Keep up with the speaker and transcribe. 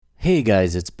Hey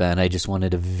guys, it's Ben. I just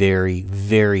wanted to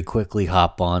very quickly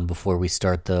hop on before we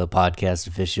start the podcast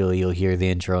officially. You'll hear the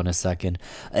intro in a second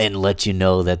and let you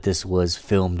know that this was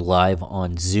filmed live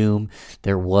on Zoom.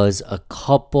 There was a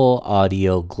couple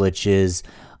audio glitches,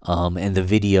 and the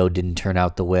video didn't turn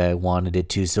out the way I wanted it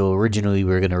to. So originally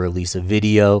we were going to release a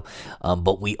video,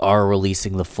 but we are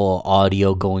releasing the full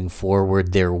audio going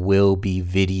forward. There will be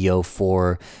video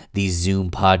for these Zoom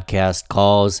podcast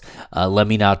calls. Let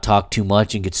me not talk too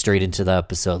much and get straight into the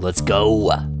episode. Let's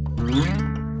go.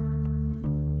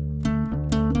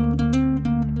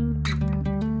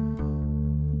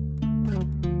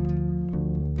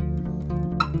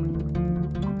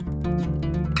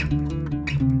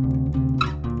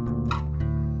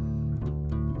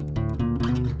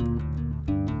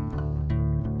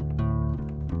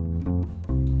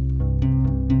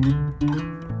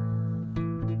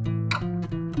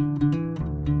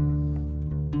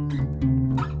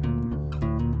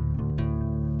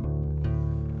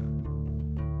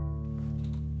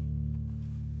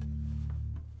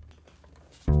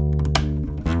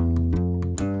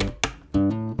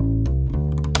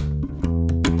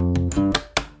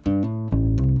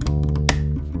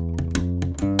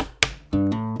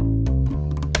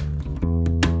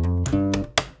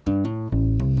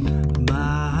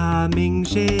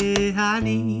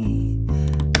 Shehani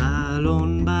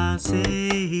alon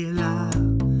basela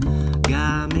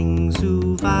gaming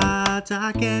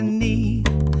sufata kenni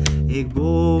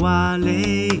igboalea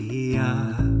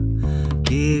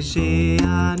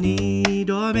kesheani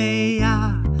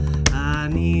domeya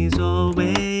ani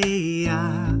zoweya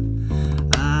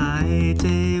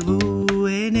aetevu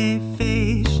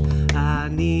enefish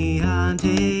ani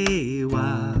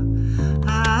antewa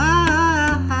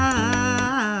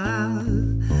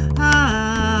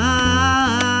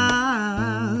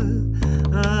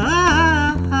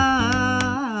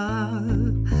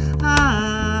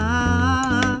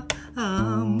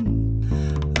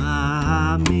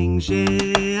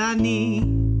Shehani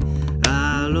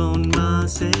alon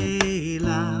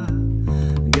masela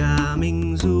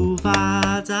gaming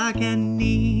zufata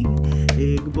kenni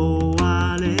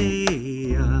igboalea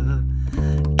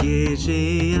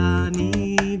kesheani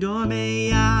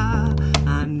domeya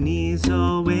ani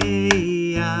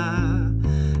zoweya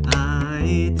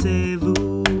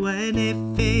aetevu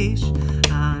enefish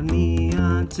ani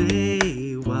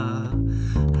antewa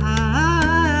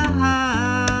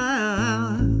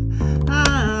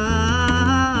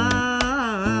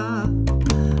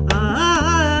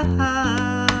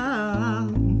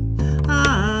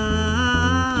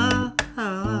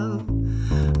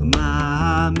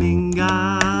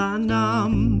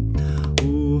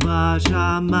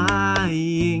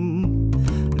Shamaying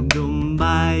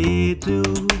Dumbai to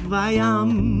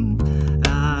Vayam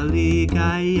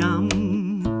Alikayam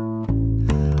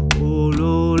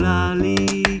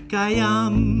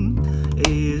Ololalikayam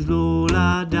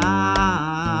Islolada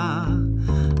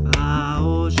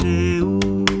Aosheu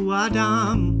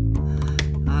Adam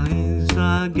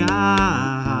Aizagal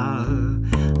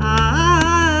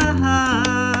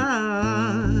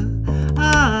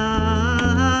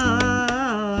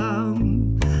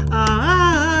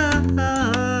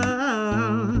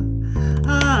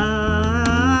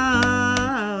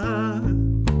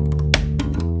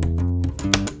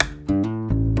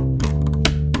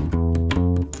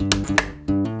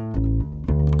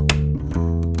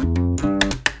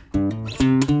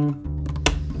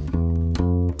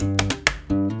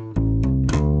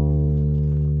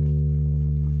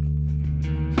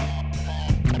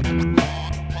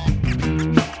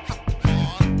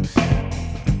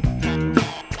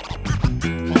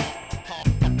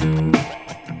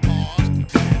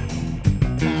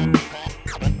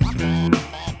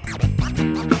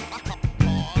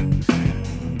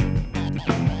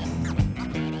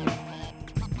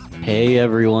Hey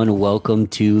everyone, welcome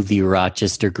to the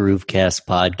Rochester Groovecast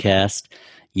podcast,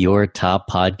 your top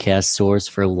podcast source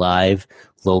for live,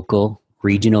 local,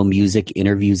 regional music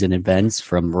interviews and events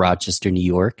from Rochester, New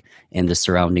York and the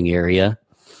surrounding area.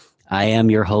 I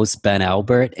am your host, Ben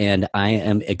Albert, and I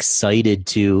am excited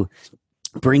to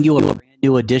bring you a brand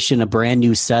new edition, a brand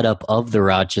new setup of the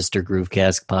Rochester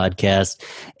Groovecast podcast.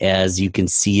 As you can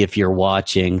see if you're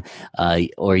watching,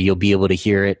 or you'll be able to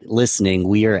hear it listening,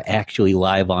 we are actually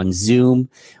live on Zoom.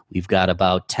 We've got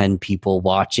about 10 people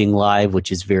watching live,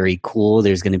 which is very cool.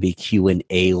 There's going to be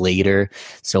Q&A later.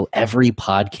 So every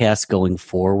podcast going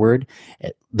forward,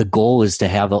 the goal is to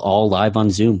have it all live on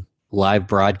Zoom. Live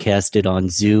broadcasted on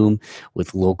Zoom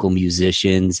with local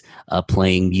musicians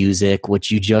playing music. What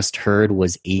you just heard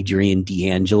was Adrian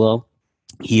D'Angelo.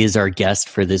 He is our guest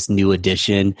for this new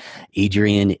edition.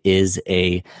 Adrian is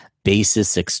a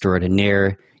bassist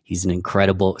extraordinaire. He's an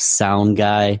incredible sound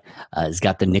guy. He's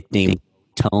got the nickname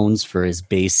Tones for his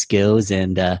bass skills,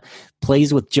 and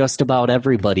plays with just about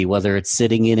everybody, whether it's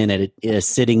sitting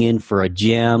in for a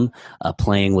jam,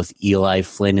 playing with Eli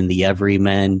Flynn and the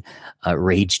Everymen,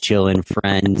 Rage Chill and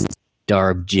Friends,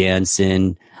 Darb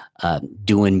Jansen,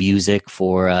 doing music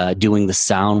for doing the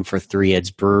sound for Three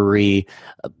Heads Brewery,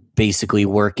 basically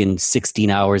working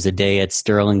 16 hours a day at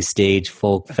Sterling Stage,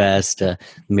 Folk Fest,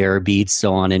 Mirror Beats,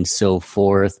 so on and so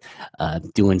forth,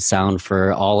 doing sound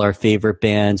for all our favorite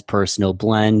bands, Personal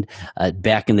Blend,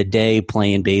 back in the day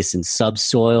playing bass in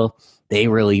Subsoil. They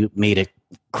really made a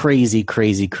crazy,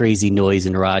 crazy, crazy noise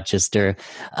in Rochester.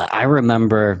 I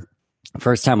remember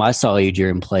first time I saw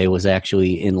Adrian play was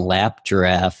actually in Lap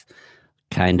Giraffe,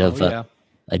 kind of a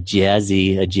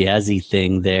jazzy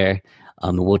thing there.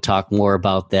 We'll talk more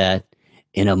about that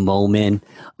in a moment.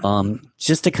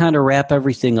 Just to kind of wrap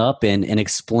everything up and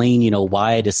explain,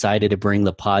 why I decided to bring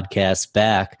the podcast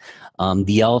back.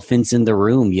 The elephants in the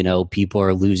room, people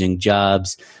are losing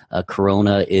jobs.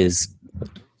 Corona is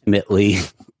ultimately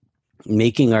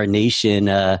making our nation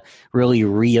really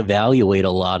reevaluate a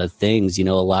lot of things. A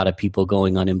lot of people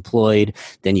going unemployed,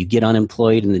 then you get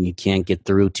unemployed and then you can't get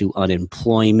through to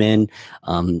unemployment.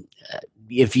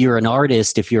 If you're an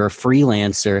artist, if you're a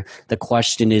freelancer, the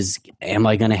question is, am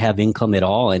I going to have income at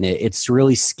all? And it's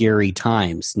really scary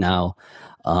times now.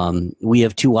 We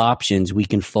have two options. We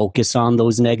can focus on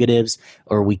those negatives,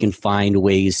 or we can find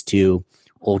ways to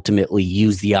ultimately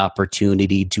use the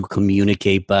opportunity to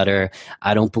communicate better.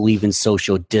 I don't believe in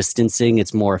social distancing.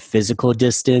 It's more physical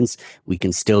distance. We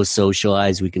can still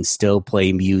socialize. We can still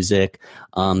play music,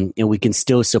 and we can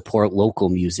still support local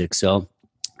music. So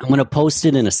I'm going to post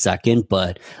it in a second,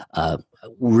 but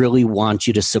really want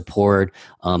you to support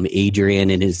Adrian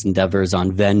and his endeavors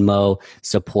on Venmo,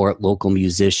 support local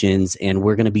musicians, and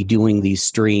we're going to be doing these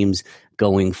streams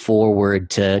going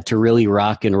forward to really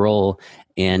rock and roll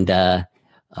and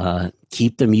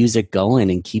keep the music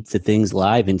going and keep the things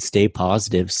live and stay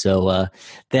positive. So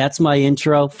that's my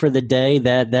intro for the day.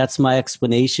 That's my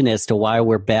explanation as to why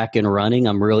we're back and running.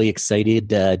 I'm really excited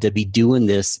to be doing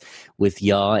this with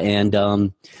y'all.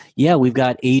 And we've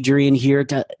got Adrian here.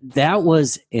 That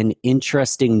was an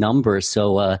interesting number.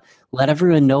 So let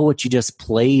everyone know what you just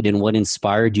played and what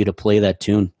inspired you to play that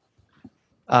tune.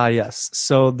 Yes.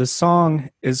 So the song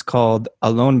is called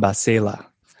Alon Basela.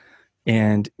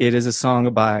 And it is a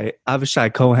song by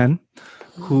Avishai Cohen,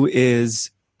 who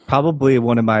is probably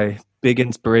one of my big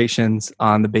inspirations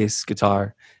on the bass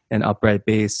guitar and upright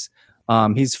bass.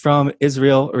 He's from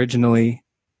Israel originally,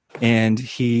 and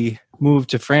he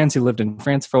moved to France. He lived in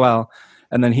France for a while,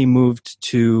 and then he moved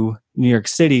to New York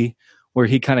City, where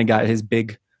he kind of got his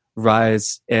big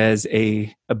rise as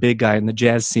a big guy in the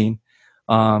jazz scene.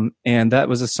 And that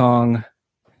was a song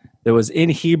that was in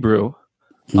Hebrew.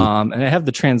 And I have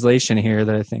the translation here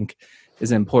that I think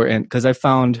is important because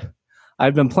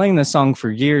I'd been playing this song for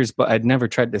years, but I'd never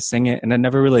tried to sing it, and I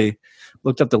never really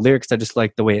looked up the lyrics. I just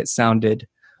liked the way it sounded.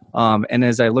 And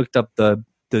as I looked up the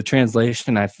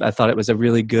translation, I thought it was a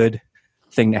really good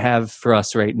thing to have for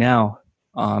us right now.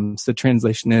 So the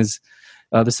translation is,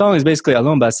 the song is basically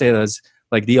Alon Basela is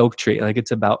like the oak tree, like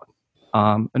it's about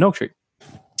an oak tree.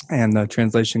 And the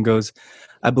translation goes,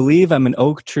 I believe I'm an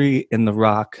oak tree in the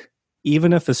rock.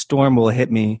 Even if a storm will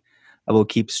hit me, I will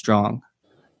keep strong.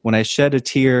 When I shed a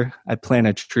tear, I plant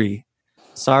a tree.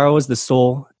 Sorrow is the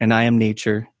soul, and I am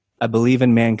nature. I believe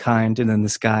in mankind and in the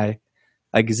sky.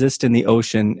 I exist in the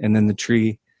ocean and in the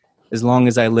tree. As long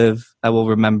as I live, I will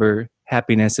remember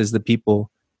happiness is the people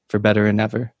for better and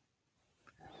ever.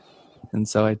 And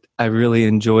so I really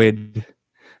enjoyed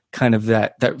kind of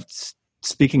that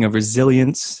speaking of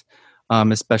resilience,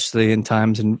 especially in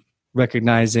times and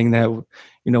recognizing that,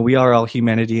 we are all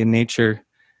humanity in nature.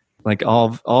 Like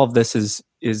all of this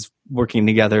is working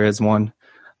together as one,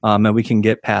 and we can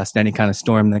get past any kind of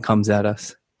storm that comes at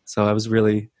us. So I was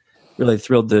really, really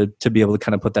thrilled to be able to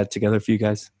kind of put that together for you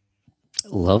guys.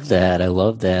 Love that. I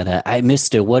love that. I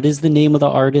missed it. What is the name of the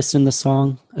artist in the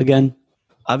song again?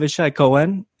 Avishai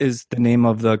Cohen is the name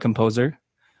of the composer,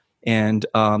 and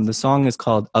the song is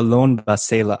called Alon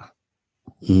Basela.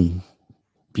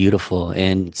 Beautiful.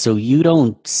 And so you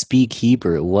don't speak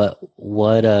Hebrew.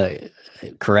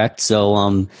 Correct?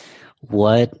 So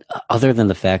what, other than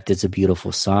the fact it's a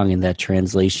beautiful song and that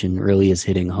translation really is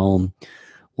hitting home,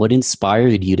 what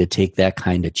inspired you to take that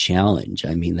kind of challenge?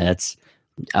 I mean, that's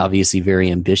obviously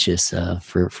very ambitious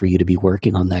for you to be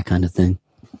working on that kind of thing.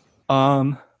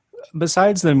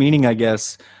 Besides the meaning, I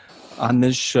guess, on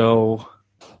this show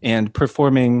and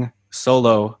performing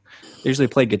solo, I usually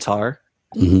play guitar.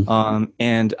 Mhm.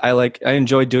 And I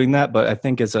enjoy doing that, but I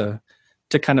think to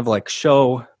kind of like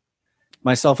show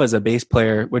myself as a bass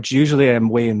player, which usually I'm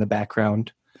way in the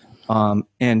background,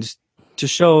 and to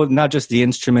show not just the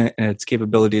instrument and its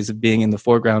capabilities of being in the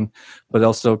foreground, but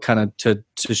also kind of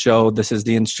to show this is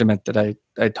the instrument that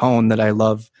I tone, that I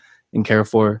love and care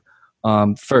for.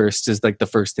 First is like the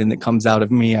first thing that comes out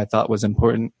of me, I thought was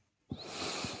important.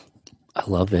 I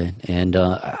love it. And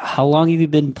how long have you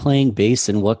been playing bass,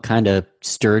 and what kind of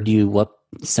stirred you? What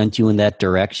sent you in that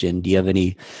direction? Do you have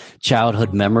any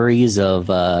childhood memories of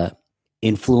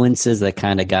influences that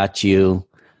kind of got you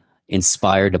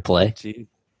inspired to play? Gee.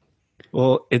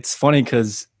 Well, it's funny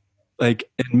because like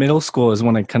in middle school is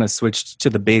when I kind of switched to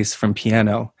the bass from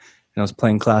piano, and I was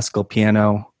playing classical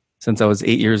piano since I was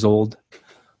 8 years old.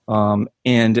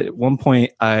 And at one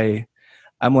point, I'm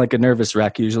like a nervous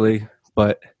wreck usually,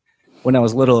 but when I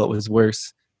was little, it was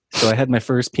worse. So I had my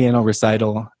first piano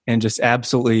recital and just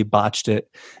absolutely botched it.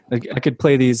 Like I could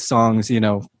play these songs,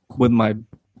 with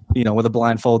with a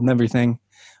blindfold and everything,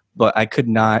 but I could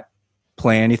not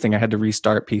play anything. I had to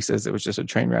restart pieces. It was just a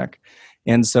train wreck.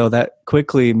 And so that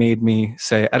quickly made me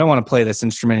say, I don't want to play this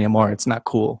instrument anymore. It's not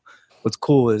cool. What's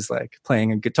cool is like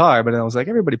playing a guitar. But I was like,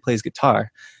 everybody plays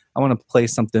guitar. I want to play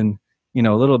something, a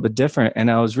little bit different. And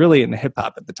I was really into hip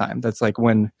hop at the time. That's like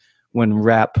when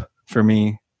rap for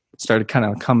me started kind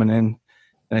of coming in,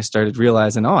 and I started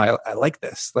realizing, oh, I like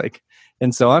this. Like,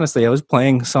 and so honestly, I was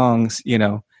playing songs,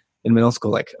 in middle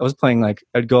school. Like I was playing, like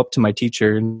I'd go up to my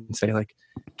teacher and say like,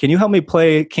 can you help me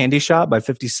play Candy Shop by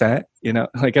 50 Cent?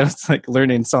 Like I was like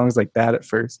learning songs like that at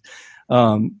first.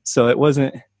 So it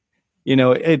wasn't,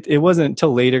 it wasn't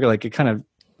until later, like it kind of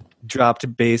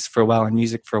dropped bass for a while and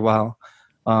music for a while.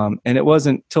 And it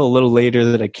wasn't till a little later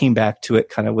that I came back to it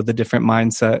kind of with a different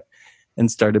mindset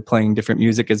and started playing different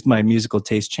music as my musical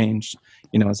taste changed,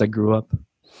 as I grew up.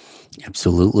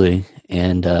 Absolutely.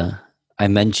 And I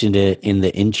mentioned it in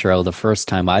the intro. The first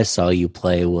time I saw you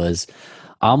play was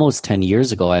almost 10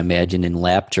 years ago, I imagine, in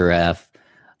Lap Giraffe.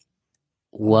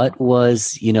 What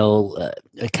was, a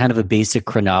kind of a basic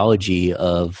chronology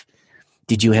of,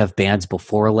 did you have bands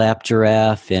before Lap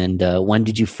Giraffe? And when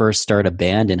did you first start a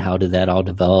band, and how did that all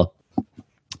develop?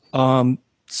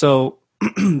 So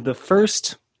my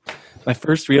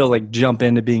first real like jump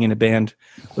into being in a band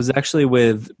was actually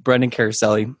with Brendan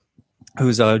Caroselli,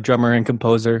 who's a drummer and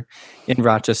composer in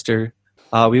Rochester.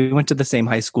 We went to the same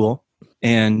high school,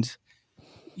 and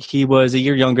he was a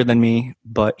year younger than me,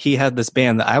 but he had this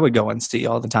band that I would go and see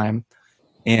all the time.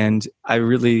 And I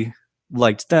really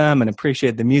liked them and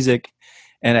appreciated the music.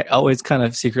 And I always kind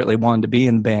of secretly wanted to be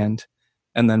in the band.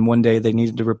 And then one day they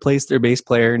needed to replace their bass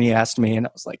player, and he asked me, and I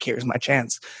was like, here's my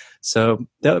chance. So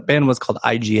that band was called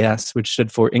IGS, which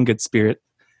stood for In Good Spirit.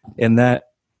 And that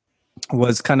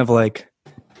was kind of like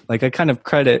I kind of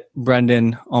credit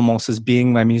Brendan almost as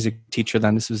being my music teacher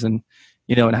then. This was in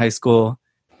high school,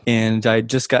 and I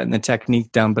just gotten the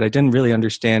technique down, but I didn't really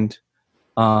understand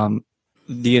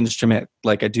the instrument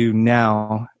like I do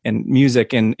now, and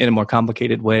music in a more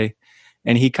complicated way.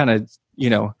 And he kind of,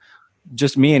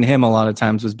 just me and him a lot of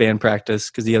times was band practice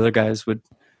because the other guys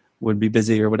would be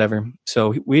busy or whatever.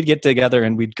 So we'd get together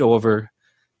and we'd go over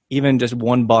even just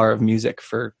one bar of music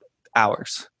for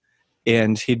hours.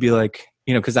 And he'd be like,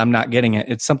 because I'm not getting it.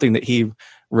 It's something that he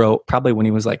wrote probably when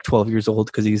he was like 12 years old,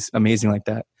 because he's amazing like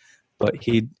that. But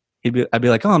I'd be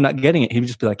like, oh, I'm not getting it. He'd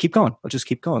just be like, keep going. Let's just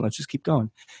keep going. Let's just keep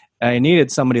going. And I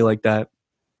needed somebody like that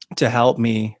to help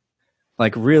me,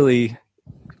 like really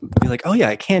be like, oh yeah,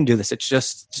 I can do this. It's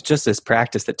just this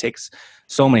practice that takes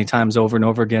so many times over and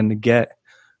over again to get.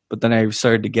 But then I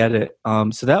started to get it.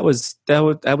 So I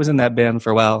was in that band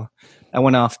for a while. I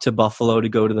went off to Buffalo to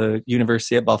go to the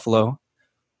University at Buffalo.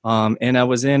 And I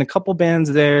was in a couple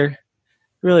bands there,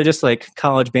 really just like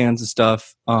college bands and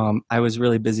stuff. I was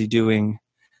really busy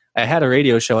I had a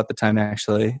radio show at the time,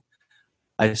 actually.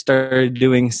 I started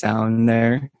doing sound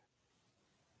there,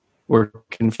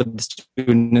 working for the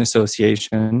Student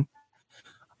Association.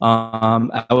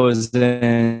 I was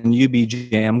in UB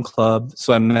Jam Club,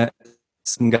 so I met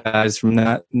some guys from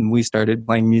that, and we started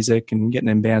playing music and getting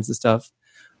in bands and stuff.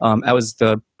 I was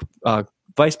the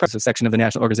vice president section of the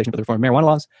National Organization for the Reform of Marijuana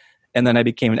Laws, and then I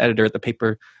became an editor at the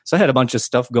paper. So I had a bunch of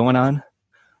stuff going on,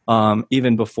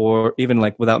 even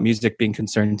like without music being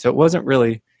concerned. So it wasn't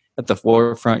really at the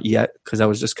forefront yet, because I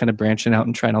was just kind of branching out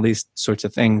and trying all these sorts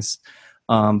of things.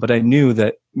 But I knew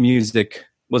that music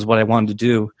was what I wanted to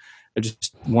do. I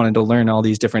just wanted to learn all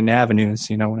these different avenues.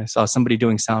 When I saw somebody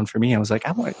doing sound for me, I was like,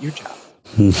 I want your job.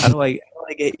 How do I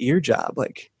get your job?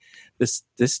 Like this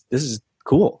is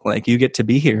cool. Like you get to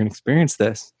be here and experience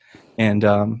this. And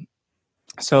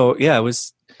so yeah, it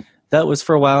was that was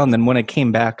for a while. And then when I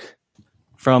came back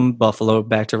from Buffalo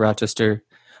back to Rochester,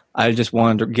 I just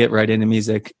wanted to get right into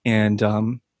music. And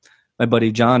my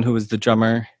buddy John, who was the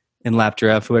drummer in Lap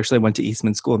Giraffe, who actually went to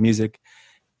Eastman School of Music,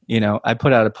 I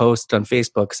put out a post on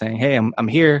Facebook saying, "Hey, I'm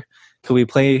here. Could we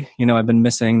play? I've been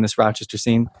missing this Rochester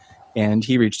scene." And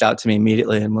he reached out to me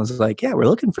immediately and was like, "Yeah, we're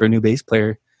looking for a new bass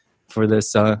player for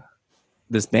this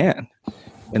band."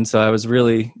 And so I was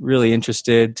really, really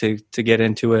interested to get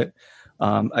into it.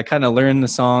 I kind of learned the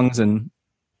songs, and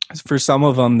for some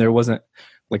of them, there wasn't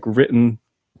like written,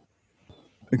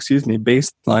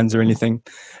 bass lines or anything.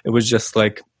 It was just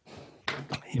like,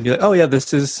 he'd be like, "Oh yeah,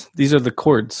 these are the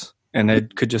chords." And I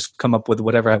could just come up with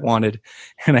whatever I wanted.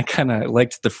 And I kind of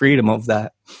liked the freedom of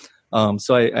that.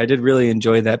 So I did really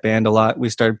enjoy that band a lot. We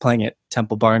started playing at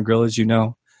Temple Bar and Grill, as you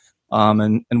know,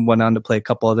 and went on to play a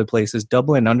couple other places.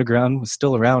 Dublin Underground was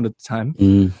still around at the time.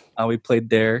 We played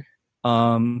there.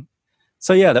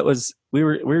 So yeah, we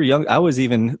were young. I was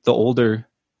even the older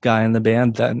guy in the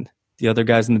band then. The other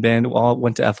guys in the band all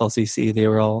went to FLCC. They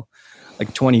were all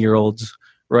like 20-year-olds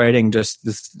writing just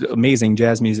this amazing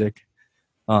jazz music.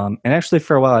 And actually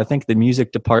for a while, I think the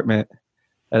music department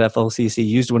at FLCC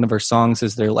used one of our songs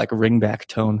as their like ringback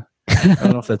tone. I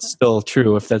don't know if that's still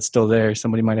true, if that's still there.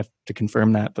 Somebody might have to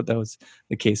confirm that, but that was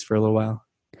the case for a little while.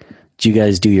 Did you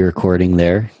guys do your recording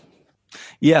there?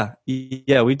 Yeah,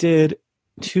 we did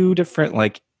 2 different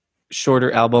like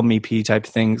shorter album EP type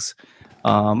things.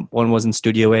 One was in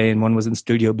Studio A and one was in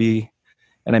Studio B,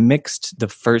 and I mixed the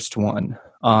first one.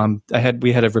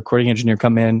 We had a recording engineer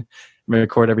come in,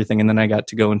 record everything, and then I got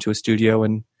to go into a studio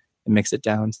and mix it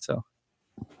down. So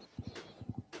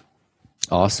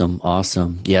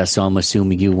awesome. Yeah, so I'm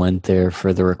assuming you went there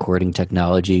for the recording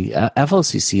technology.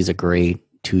 FLCC is a great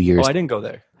 2 years. Oh, I didn't go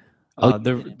there.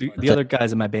 The other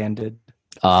guys in my band did.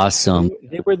 Awesome.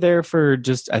 They were there for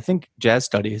just, I think, jazz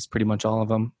studies, pretty much all of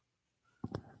them.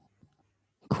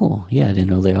 Cool. Yeah, I didn't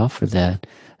know they offered that.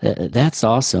 That's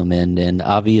awesome. And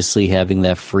obviously having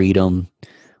that freedom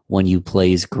when you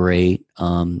play is great.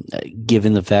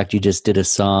 Given the fact you just did a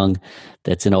song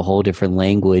that's in a whole different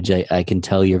language, I can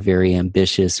tell you're very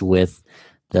ambitious with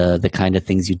the kind of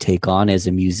things you take on as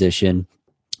a musician.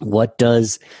 What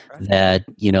does that,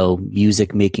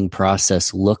 music making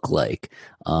process look like?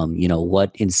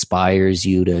 What inspires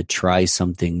you to try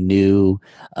something new?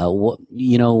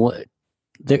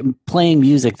 Playing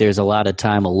music, there's a lot of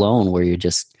time alone where you're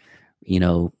just,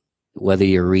 whether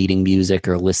you're reading music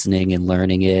or listening and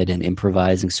learning it and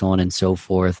improvising, so on and so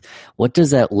forth. What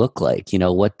does that look like?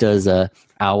 What does a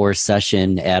hour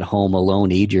session at home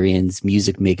alone, Adrian's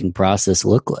music making process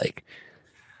look like?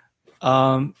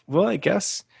 Well, I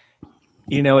guess,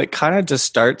 it kind of just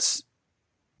starts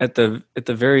at the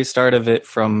very start of it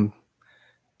from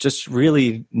just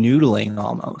really noodling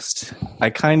almost. I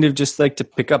kind of just like to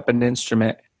pick up an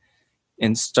instrument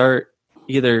and start.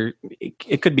 Either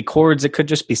it could be chords, it could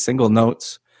just be single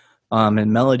notes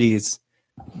and melodies.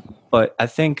 But I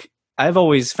think I've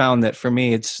always found that for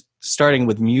me, it's starting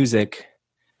with music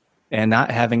and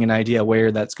not having an idea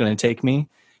where that's going to take me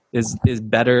is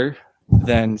better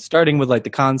than starting with like the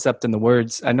concept and the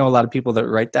words. I know a lot of people that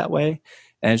write that way,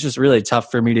 and it's just really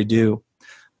tough for me to do.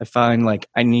 I find like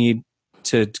I need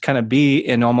to kind of be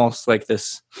in almost like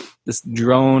this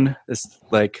drone, this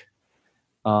like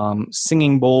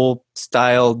singing bowl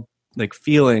style like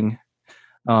feeling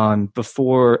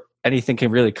before anything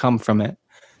can really come from it.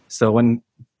 So when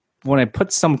I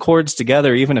put some chords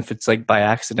together, even if it's like by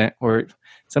accident, or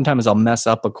sometimes I'll mess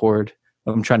up a chord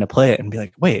when I'm trying to play it and be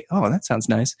like, wait, oh, that sounds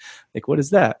nice. Like, what is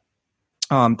that?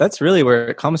 That's really where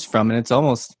it comes from. And it's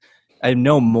almost, I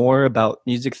know more about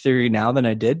music theory now than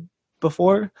I did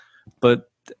before, but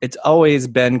it's always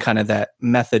been kind of that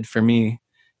method for me.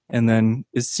 And then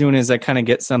as soon as I kind of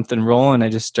get something rolling, I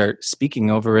just start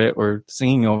speaking over it or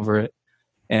singing over it.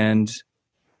 And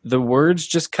the words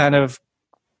just kind of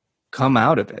come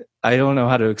out of it. I don't know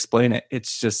how to explain it.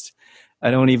 It's just,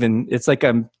 it's like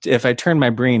if I turn my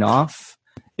brain off,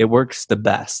 it works the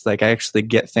best. Like I actually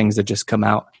get things that just come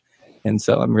out. And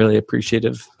so I'm really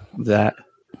appreciative of that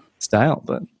style,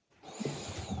 but.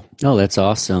 Oh, that's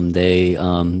awesome.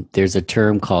 There's a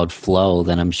term called flow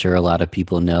that I'm sure a lot of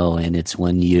people know, and it's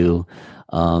when you're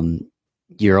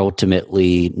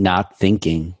ultimately not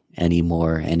thinking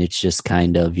anymore, and it's just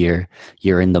kind of you're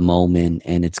in the moment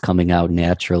and it's coming out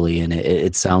naturally. And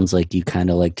it sounds like you kind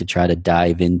of like to try to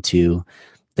dive into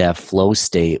that flow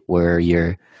state where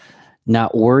you're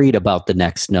not worried about the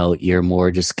next note. You're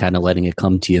more just kind of letting it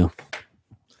come to you.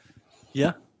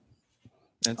 Yeah,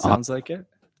 that sounds like it.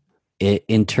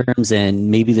 In terms, and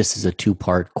maybe this is a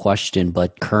 2-part question,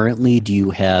 but currently do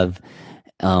you have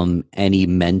any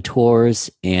mentors,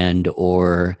 and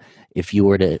or if you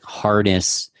were to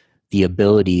harness the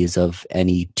abilities of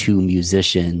any two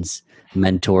musicians,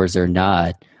 mentors or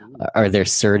not, are there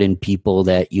certain people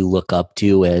that you look up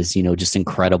to as, just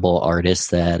incredible artists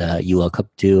that you look up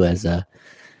to as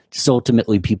just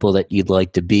ultimately people that you'd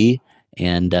like to be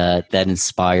and that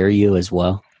inspire you as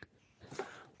well?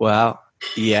 Wow.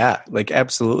 Yeah, like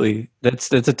absolutely.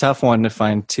 That's a tough one to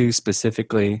find too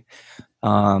specifically.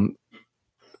 From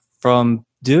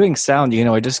doing sound,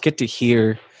 I just get to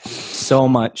hear so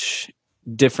much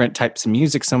different types of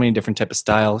music, so many different type of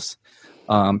styles.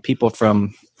 People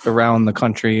from around the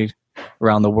country,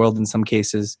 around the world in some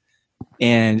cases.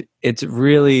 And it's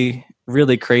really,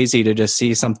 really crazy to just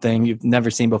see something you've never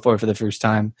seen before for the first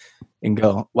time and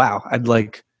go, wow,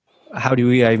 how do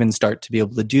we even start to be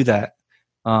able to do that?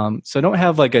 So I don't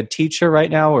have like a teacher right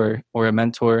now or a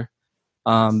mentor.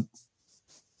 I've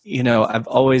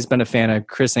always been a fan of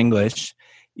Chris English,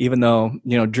 even though,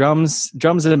 drums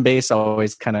and bass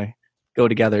always kind of go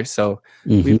together. So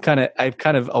I've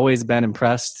kind of always been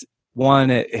impressed,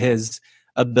 one, at his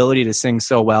ability to sing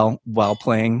so well while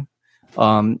playing.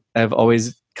 I've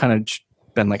always kind of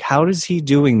been like, how is he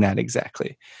doing that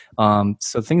exactly?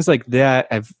 So things like that,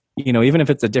 even if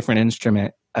it's a different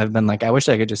instrument, I've been like, I wish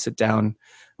I could just sit down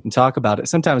and talk about it.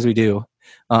 Sometimes we do.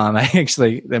 I'm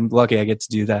lucky I get to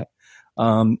do that.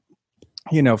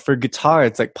 For guitar,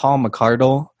 it's like Paul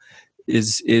McCardle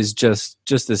is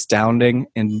just astounding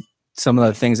in some of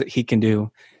the things that he can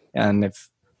do. And if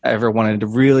I ever wanted to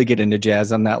really get into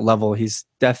jazz on that level, he's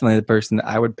definitely the person that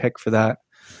I would pick for that.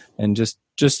 And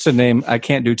just to name, I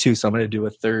can't do two, so I'm going to do a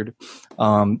third.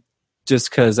 Just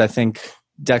because I think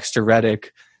Dexter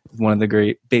Reddick is one of the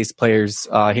great bass players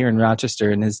here in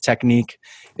Rochester, and his technique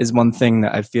is one thing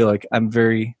that I feel like I'm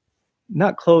very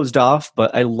not closed off,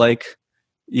 but I like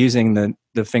using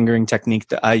the fingering technique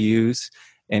that I use,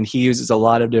 and he uses a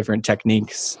lot of different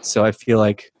techniques. So I feel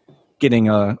like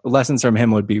getting lessons from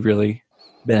him would be really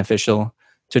beneficial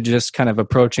to just kind of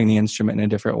approaching the instrument in a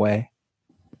different way.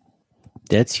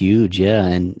 That's huge, yeah.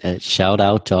 And shout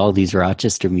out to all these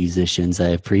Rochester musicians. I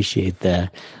appreciate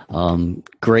that.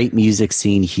 Great music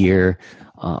scene here.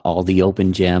 All the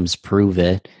open jams prove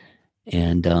it.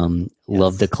 And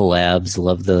love the collabs,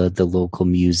 love the local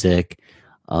music.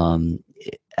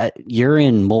 You're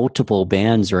in multiple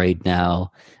bands right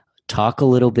now. Talk a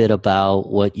little bit about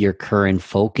what your current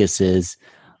focus is,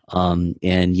 and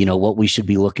what we should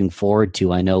be looking forward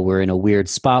to. I know we're in a weird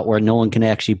spot where no one can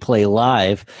actually play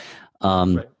live.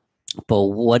 Right. But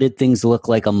what did things look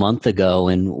like a month ago,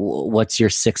 and what's your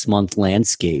 6-month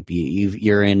landscape?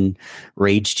 You're in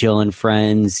Rage Chill and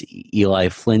Friends, Eli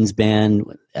Flynn's band,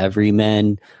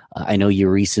 Everymen. I know you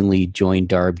recently joined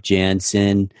Darb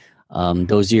Jansen.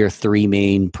 Those are your 3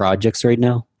 main projects right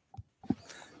now?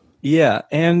 Yeah,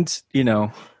 and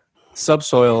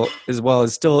Subsoil as well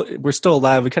is we're still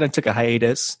alive. We kind of took a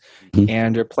hiatus,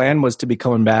 and our plan was to be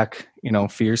coming back,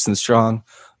 fierce and strong.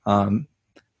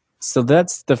 So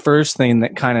that's the first thing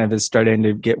that kind of is starting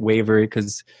to get wavery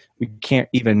because we can't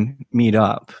even meet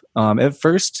up. At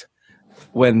first,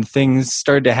 when things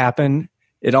started to happen,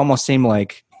 it almost seemed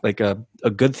like a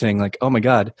good thing. Like, oh my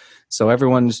God, so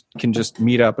everyone can just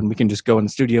meet up and we can just go in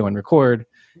the studio and record,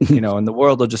 and the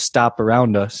world will just stop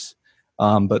around us.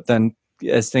 But then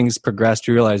as things progressed,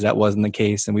 we realized that wasn't the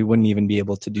case, and we wouldn't even be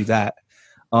able to do that.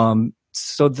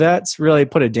 So that's really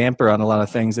put a damper on a lot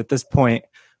of things at this point.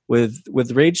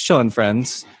 With Rage Chill and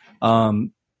Friends,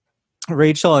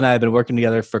 Rachel and I have been working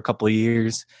together for a couple of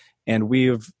years, and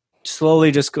we've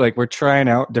slowly just we're trying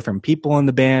out different people in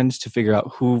the band to figure out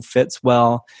who fits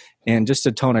well and just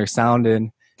to tone our sound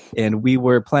in. And we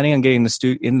were planning on getting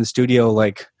in the studio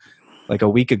like a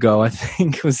week ago, I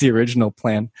think was the original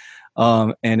plan.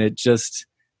 And it just,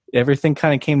 everything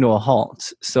kind of came to a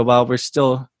halt. So while we're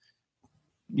still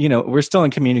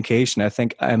in communication, I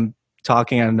think I'm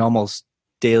talking on an almost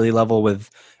daily level with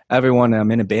everyone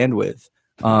I'm in a band with.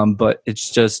 But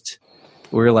it's just,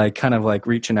 we're kind of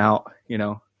reaching out,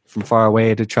 from far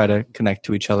away to try to connect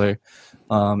to each other.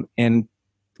 And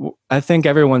I think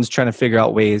everyone's trying to figure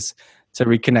out ways to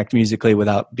reconnect musically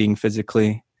without being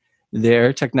physically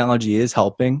there. Technology is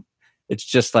helping. It's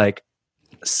just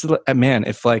man,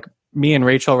 if me and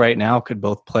Rachel right now could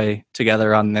both play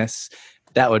together on this,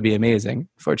 that would be amazing.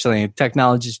 Fortunately,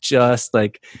 technology is just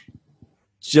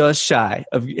shy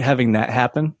of having that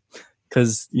happen,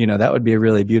 because that would be a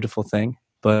really beautiful thing.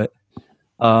 But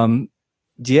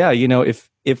yeah,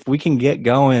 if we can get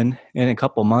going in a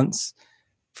couple months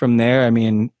from there, I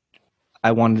mean,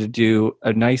 I wanted to do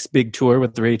a nice big tour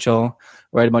with Rachel,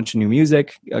 write a bunch of new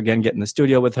music, again, get in the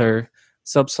studio with her.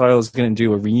 Subsoil is going to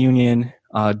do a reunion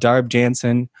Darb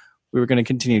Jansen. We were going to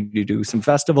continue to do some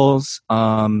festivals.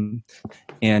 And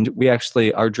we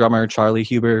actually, our drummer, Charlie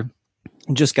Huber,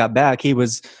 just got back. He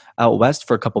was out west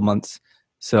for a couple months.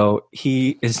 So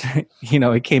he is,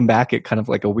 he came back at kind of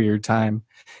like a weird time.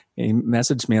 He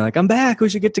messaged me like, I'm back. We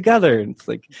should get together. And it's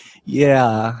like,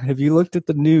 yeah, have you looked at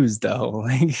the news though?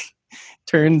 Like,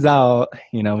 turns out,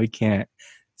 we can't.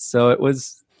 So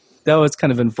that was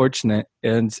kind of unfortunate.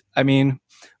 And I mean,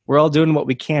 we're all doing what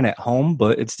we can at home,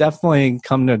 but it's definitely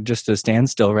come to just a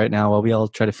standstill right now while we all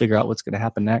try to figure out what's going to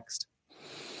happen next.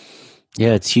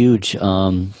 Yeah, it's huge.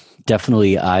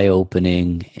 Definitely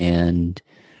eye-opening, and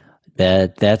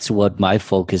that's what my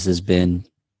focus has been,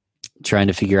 trying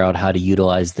to figure out how to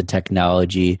utilize the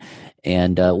technology.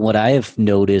 And what I have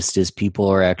noticed is people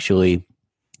are actually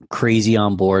crazy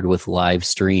on board with live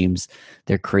streams.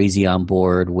 They're crazy on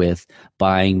board with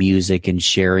buying music and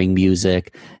sharing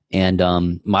music.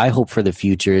 And my hope for the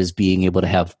future is being able to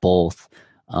have both.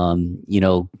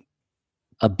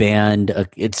 A band,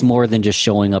 it's more than just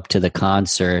showing up to the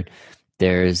concert.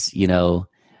 There's,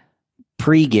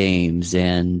 pre-games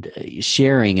and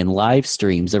sharing and live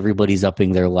streams. Everybody's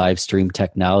upping their live stream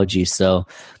technology. So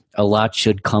a lot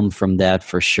should come from that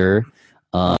for sure.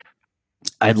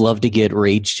 I'd love to get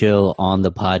Rage Chill on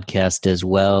the podcast as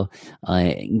well.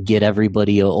 Get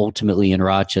everybody ultimately in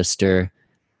Rochester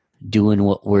doing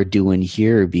what we're doing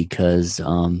here, because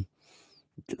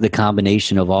the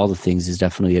combination of all the things is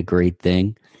definitely a great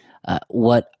thing.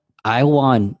 What I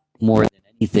want more than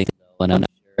anything, though, and I'm not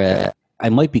sure, I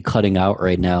might be cutting out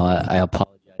right now. I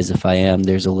apologize if I am.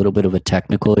 There's a little bit of a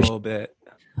technical issue. A little bit.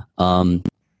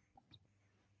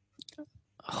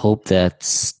 Hope that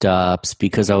stops,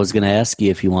 because I was going to ask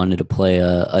you if you wanted to play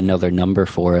another number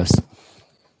for us.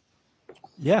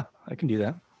 Yeah, I can do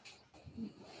that.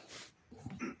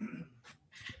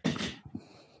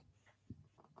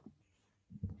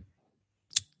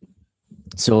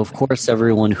 So, of course,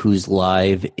 everyone who's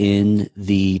live in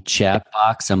the chat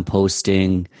box, I'm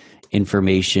posting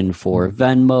information for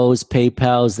Venmos,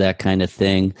 PayPals, that kind of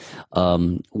thing.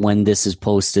 When this is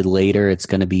posted later, it's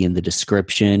going to be in the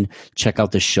description. Check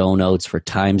out the show notes for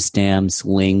timestamps,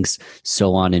 links,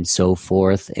 so on and so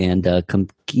forth. And,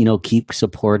 keep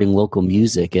supporting local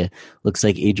music. It looks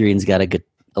like Adrian's got a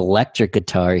electric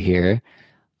guitar here.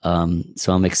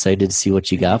 So I'm excited to see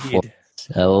what you got for us.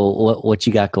 What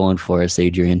you got going for us,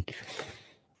 Adrian?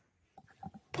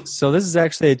 So this is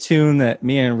actually a tune that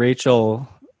me and Rachel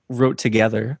wrote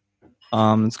together.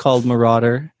 It's called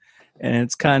Marauder, and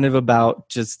it's kind of about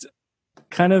just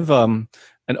kind of an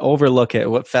overlook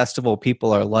at what festival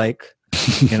people are like.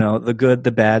 The good,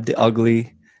 the bad, the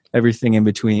ugly, everything in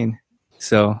between.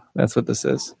 So that's what this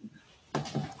is.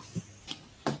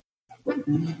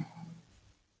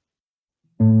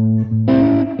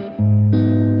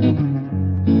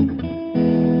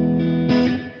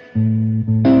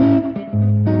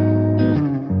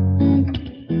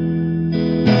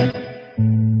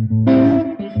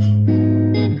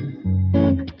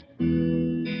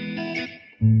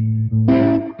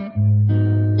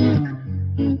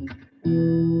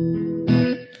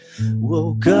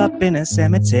 Woke up in a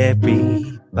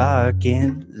cemetery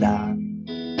parking lot.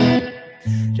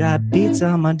 Dropped beats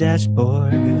on my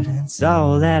dashboard, it's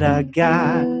all that I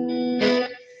got.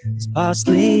 There's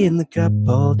parsley in the cup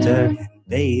holder and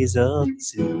basil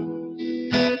too.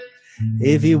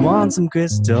 If you want some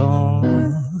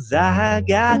crystals, I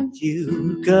got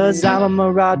you, 'cause I'm a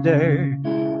marauder.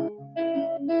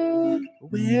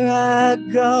 Where I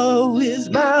go is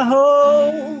my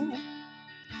home.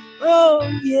 Oh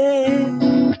yeah.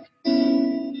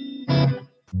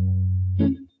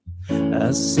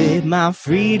 I said my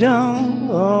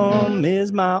freedom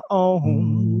is my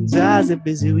own.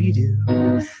 Zippy zooey doo.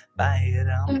 Buy it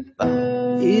on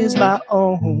is my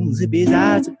own. Zippy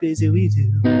zooey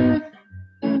doo.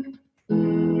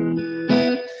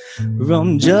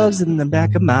 Rum jugs in the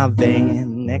back of my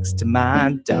van next to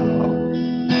my dog.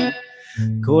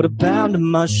 Quarter pound of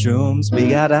mushrooms, we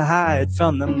gotta hide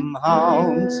from them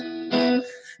hogs.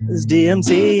 There's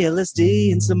DMT,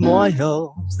 LSD, and some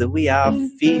oils that we are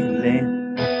feeling.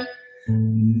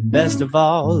 Best of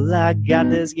all, I got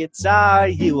this guitar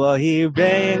you are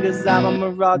hearing, 'cause I'm a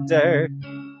marauder.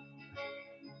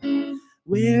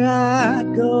 Where I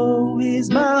go is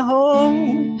my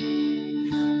home.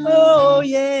 Oh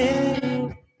yeah.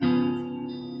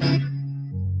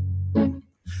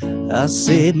 I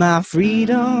said my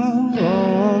freedom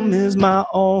is my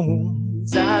own.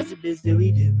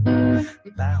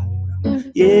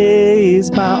 Yeah,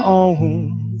 it's my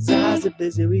own.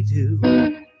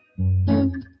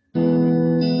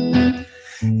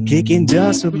 kicking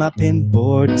dust with my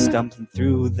pinboard and stumbling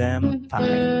through them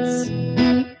pines.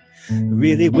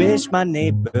 Really wish my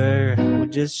neighbor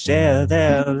would just share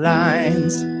their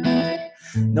lines.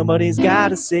 Nobody's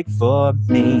got a sick for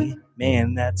me,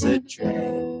 man, that's a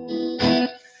drag.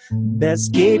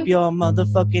 Best keep your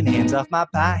motherfucking hands off my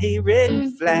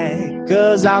pirate flag,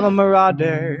 'cause I'm a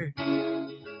marauder.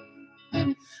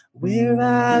 Where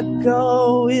I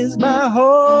go is my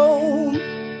home.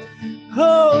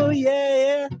 Oh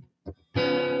yeah.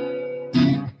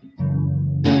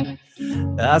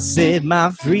 I said my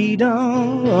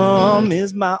freedom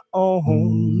is my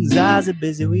own. Zaza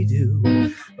busy we do.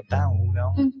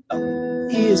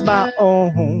 Is my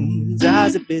own.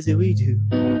 Zaza busy we do.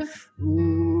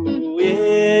 Ooh,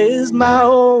 yeah, is my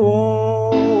own.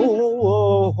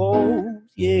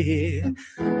 Yeah,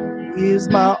 is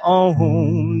my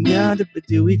own. Yeah,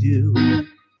 do we do.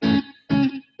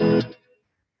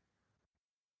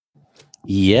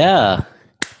 Yeah.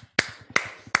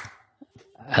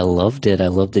 I loved it. I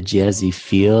loved the jazzy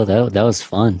feel. That was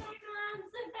fun.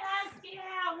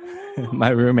 My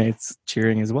roommate's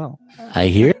cheering as well. I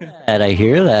hear that. I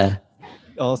hear that.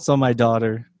 Also, my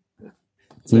daughter.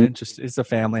 It's a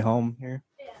family home here.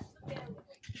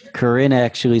 Corinne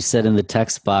actually said in the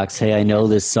text box, "Hey, I know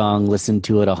this song. Listened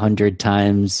to it 100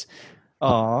 times.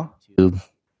 Aw.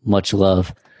 Much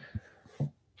love."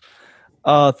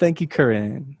 Oh, thank you,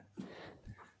 Corinne.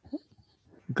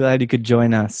 Glad you could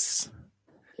join us.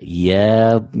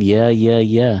 Yeah.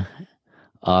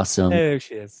 Awesome. There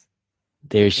she is.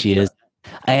 There she is.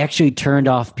 I actually turned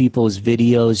off people's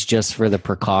videos just for the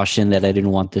precaution that I didn't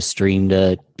want the stream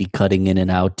to be cutting in and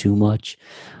out too much.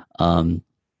 That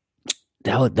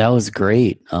was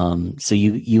great. So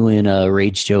you and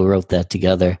Rage Joe wrote that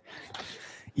together.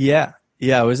 Yeah.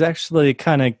 I was actually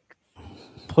kind of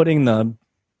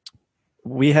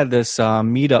we had this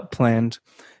meetup planned,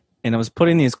 and I was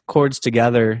putting these chords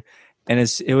together, and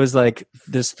it was like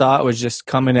this thought was just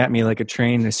coming at me like a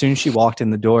train. As soon as she walked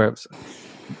in the door, it was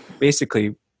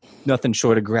basically nothing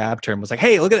short of grabbed her and was like,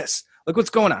 "Hey, look at this. Look what's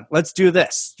going on. Let's do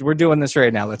this. We're doing this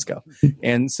right now. Let's go."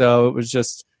 And so it was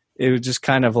just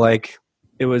kind of like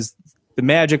the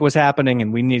magic was happening,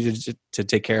 and we needed to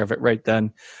take care of it right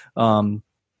then. And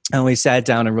we sat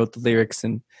down and wrote the lyrics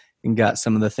and got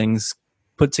some of the things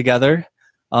put together.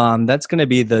 That's going to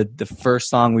be the first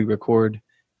song we record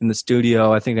in the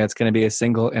studio. I think that's going to be a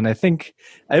single. And I think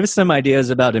I have some ideas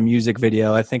about a music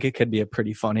video. I think it could be a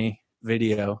pretty funny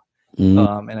video.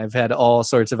 And I've had all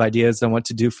sorts of ideas on what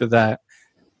to do for that,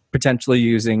 potentially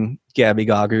using Gabby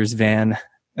Gogger's van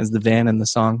as the van in the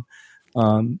song,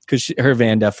 because her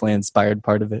van definitely inspired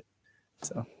part of it.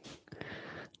 So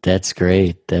that's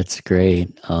great.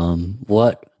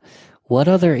 What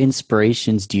other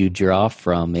inspirations do you draw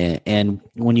from? And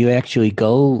when you actually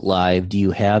go live, do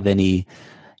you have any,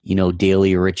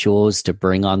 daily rituals to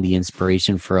bring on the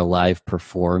inspiration for a live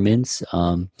performance?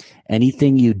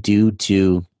 Anything you do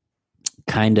to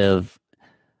kind of,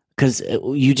 because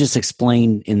you just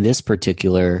explained in this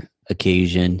particular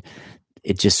occasion,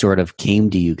 it just sort of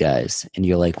came to you guys and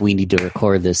you're like, we need to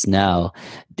record this now.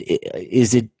 Do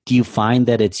you find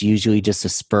that it's usually just a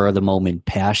spur of the moment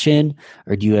passion,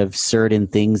 or do you have certain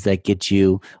things that get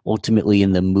you ultimately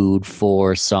in the mood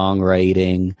for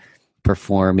songwriting,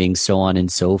 performing, so on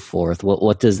and so forth?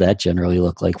 What does that generally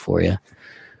look like for you?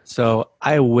 So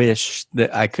I wish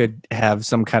that I could have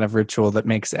some kind of ritual that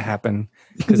makes it happen,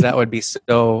 because that would be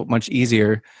so much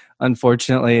easier.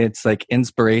 Unfortunately, it's like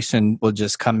inspiration will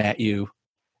just come at you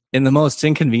in the most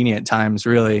inconvenient times,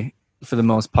 really, for the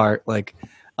most part. Like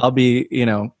I'll be,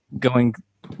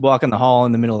 walking the hall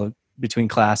in the middle of between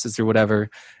classes or whatever,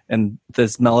 and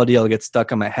this melody will get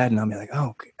stuck in my head, and I'll be like,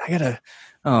 I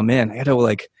gotta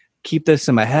like keep this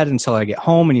in my head until I get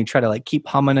home. And you try to like keep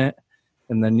humming it,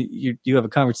 and then you have a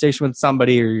conversation with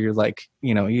somebody, or you're like,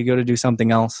 you go to do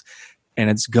something else, and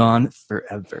it's gone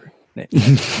forever. And it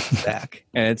comes back,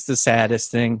 and it's the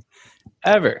saddest thing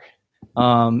ever.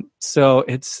 So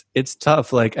it's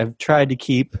tough. Like I've tried to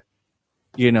keep,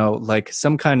 like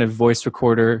some kind of voice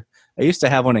recorder. I used to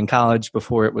have one in college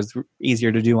before it was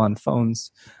easier to do on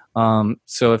phones.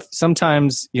 So if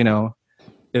sometimes,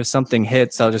 if something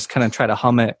hits, I'll just kind of try to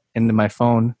hum it into my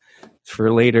phone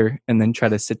for later and then try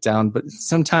to sit down. But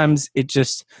sometimes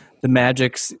the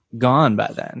magic's gone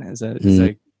by then, as I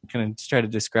kind of try to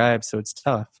describe. So it's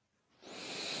tough.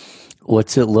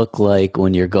 What's it look like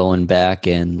when you're going back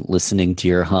and listening to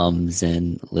your hums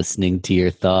and listening to your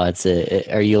thoughts?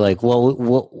 Are you like, well,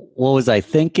 what was I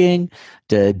thinking?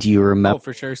 Do you remember? Oh,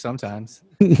 for sure. Sometimes.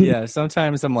 Yeah.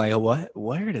 Sometimes I'm like,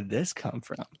 where did this come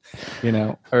from?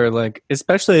 Or like,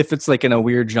 especially if it's like in a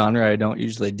weird genre I don't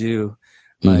usually do.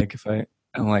 Mm. Like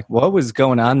I'm like, what was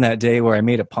going on that day where I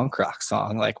made a punk rock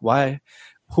song? Like, why?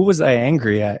 Who was I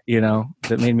angry at?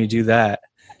 That made me do that.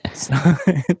 So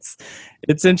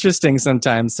it's interesting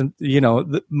sometimes.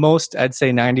 The most, I'd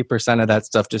say 90% of that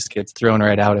stuff just gets thrown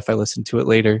right out if I listen to it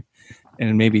later,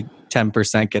 and maybe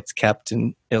 10% gets kept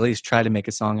and at least try to make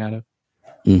a song out of.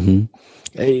 Mm-hmm.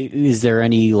 Is there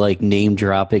any like name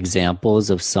drop examples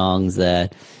of songs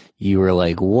that you were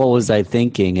like, what was I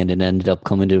thinking? And it ended up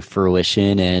coming to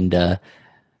fruition and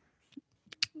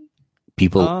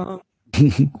people.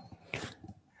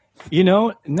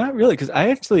 Not really. Cause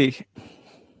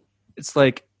it's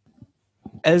like,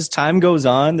 as time goes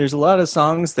on, there's a lot of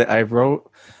songs that I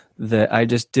wrote that I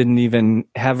just didn't even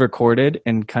have recorded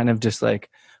and kind of just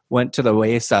like went to the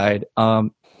wayside.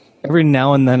 Every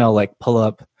now and then I'll like pull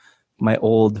up my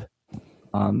old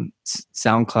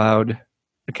SoundCloud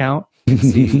account and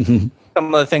see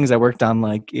some of the things I worked on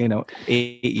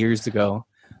 8 years ago.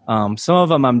 Some of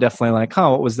them I'm definitely like,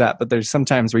 oh, what was that? But there's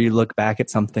sometimes where you look back at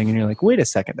something and you're like, wait a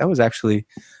second, that was actually,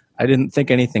 I didn't think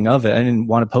anything of it. I didn't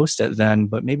want to post it then,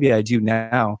 but maybe I do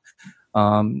now.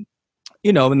 And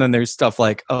then there's stuff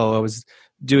like, oh, I was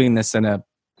doing this in a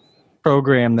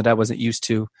program that I wasn't used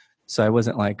to. So I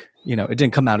wasn't like, it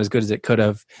didn't come out as good as it could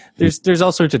have. There's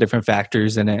all sorts of different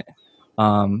factors in it.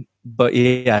 But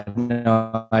yeah,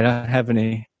 no, I don't have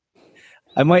any.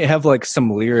 I might have like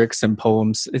some lyrics and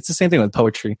poems. It's the same thing with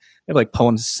poetry. I have like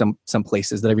poems some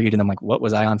places that I read and I'm like, what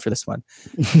was I on for this one?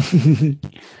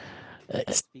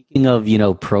 Speaking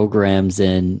of, programs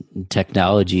and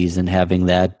technologies and having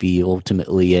that be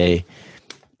ultimately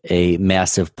a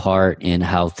massive part in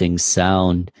how things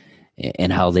sound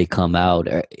and how they come out,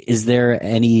 is there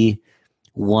any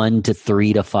 1 to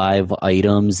 3 to 5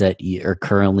 items that are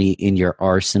currently in your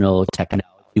arsenal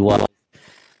technology-wise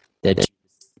that you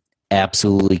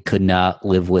absolutely could not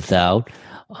live without?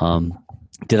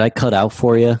 Did I cut out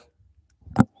for you?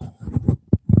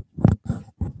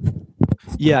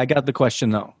 Yeah, I got the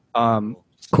question though.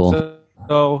 Cool.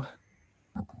 So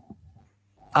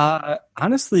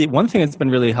honestly, one thing that's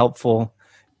been really helpful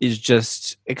is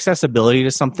just accessibility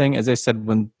to something. As I said,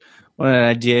 when an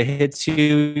idea hits you,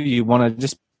 you want to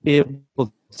just be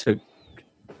able to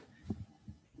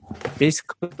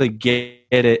basically get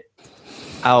it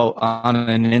out on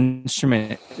an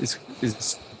instrument as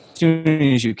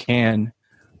soon as you can.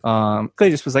 Clay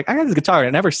just was like, I got this guitar and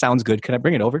it never sounds good. Can I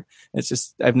bring it over? It's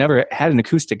just, I've never had an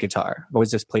acoustic guitar. I've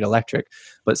always just played electric.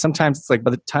 But sometimes it's like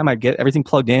by the time I get everything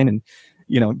plugged in and,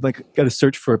 got to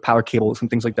search for power cables and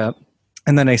things like that.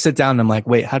 And then I sit down and I'm like,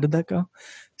 wait, how did that go?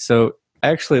 So I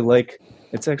actually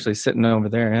it's actually sitting over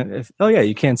there. Oh yeah,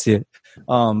 you can see it.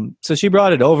 So she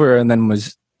brought it over and then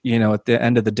was, at the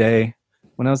end of the day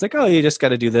when I was like, oh, you just got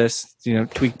to do this,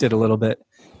 tweaked it a little bit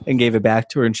and gave it back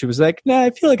to her. And she was like, nah, I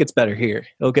feel like it's better here.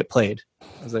 It'll get played.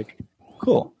 I was like,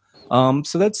 cool.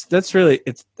 So that's really,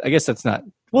 I guess that's not,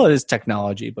 well, it is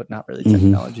technology, but not really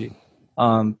technology.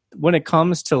 When it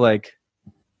comes to like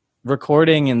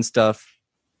recording and stuff,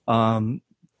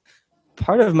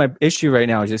 part of my issue right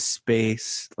now is just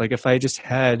space. Like if I just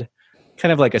had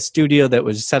kind of like a studio that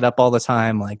was set up all the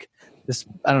time, like this,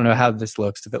 I don't know how this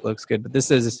looks, if it looks good, but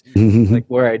this is like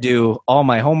where I do all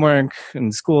my homework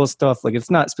and school stuff. Like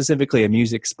it's not specifically a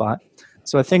music spot.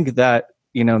 So I think that,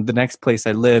 the next place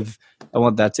I live, I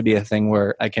want that to be a thing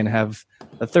where I can have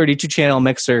a 32 channel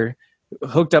mixer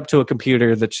hooked up to a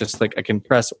computer that's just like, I can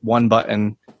press one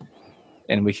button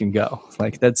and we can go.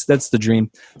 Like that's the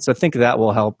dream. So I think that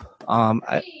will help.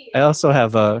 I also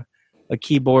have a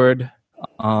keyboard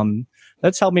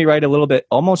that's helped me write a little bit,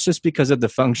 almost just because of the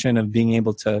function of being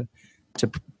able to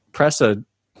press a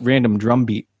random drum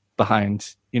beat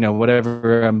behind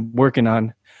whatever I'm working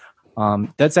on.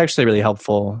 That's actually really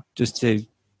helpful, just to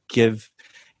give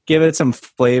it some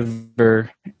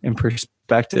flavor and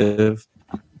perspective.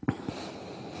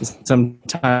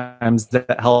 Sometimes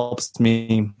that helps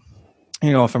me.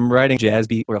 If I'm writing a jazz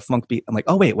beat or a funk beat, I'm like,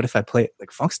 oh wait, what if I play it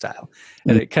like funk style?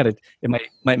 And it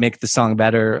might make the song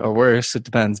better or worse. It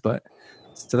depends, but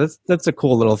so that's a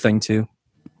cool little thing too.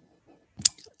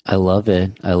 I love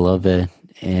it.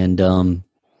 And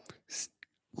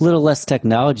little less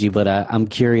technology, but I'm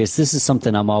curious. This is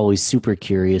something I'm always super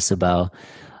curious about.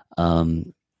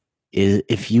 Is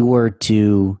if you were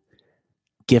to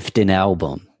gift an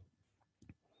album,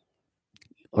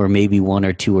 or maybe 1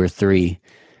 or 2 or 3.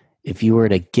 If you were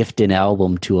to gift an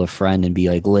album to a friend and be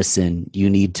like, listen,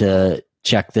 you need to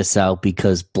check this out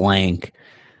because blank,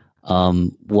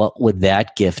 what would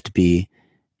that gift be?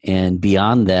 And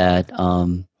beyond that,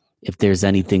 if there's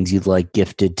any things you'd like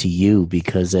gifted to you,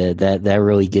 because that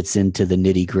really gets into the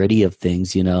nitty gritty of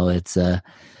things. It's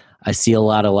I see a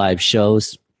lot of live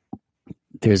shows.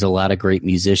 There's a lot of great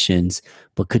musicians,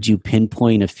 but could you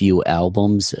pinpoint a few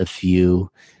albums, a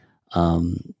few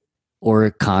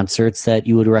or concerts that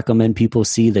you would recommend people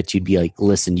see that you'd be like,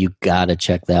 listen, you gotta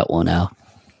check that one out?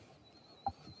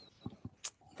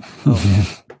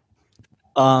 Oh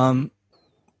man.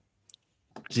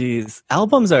 Geez,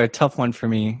 albums are a tough one for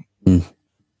me.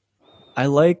 I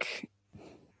like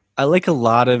a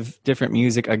lot of different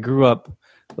music. I grew up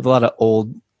with a lot of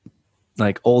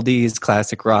oldies,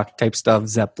 classic rock type stuff,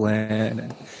 Zeppelin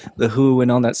and The Who and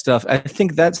all that stuff. I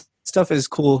think that stuff is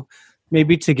cool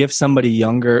maybe to give somebody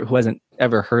younger who hasn't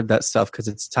ever heard that stuff, because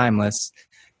it's timeless.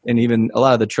 And even a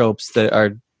lot of the tropes that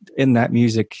are in that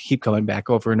music keep coming back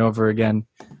over and over again.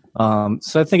 So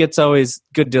I think it's always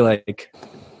good to, like,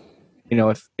 you know,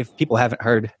 if people haven't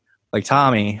heard, like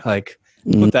Tommy, like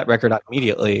put that record out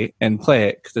immediately and play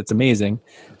it, because it's amazing.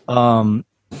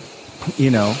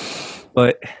 You know,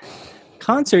 but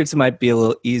concerts might be a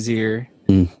little easier.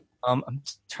 I'm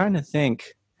trying to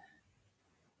think.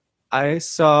 I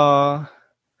saw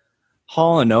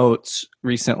Hall & Oates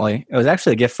recently. It was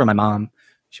actually a gift from my mom.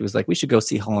 She was like, we should go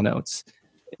see Hall & Oates.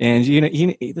 And, you know,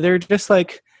 they're just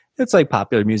like, it's like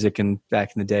popular music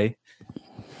back in the day.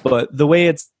 But the way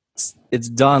it's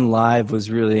done live was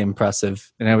really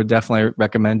impressive. And I would definitely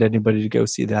recommend anybody to go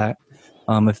see that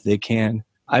if they can.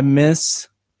 I miss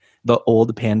the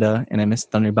old Panda and I miss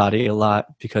Thunder Body a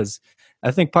lot, because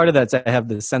I think part of that's I have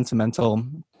the sentimental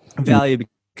value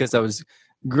because I was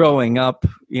growing up,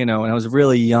 you know, and I was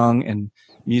really young, and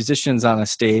musicians on a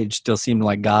stage still seemed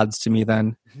like gods to me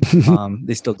then.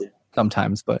 They still do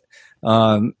sometimes, but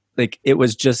like it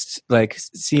was just like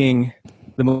seeing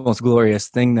the most glorious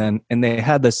thing then, and they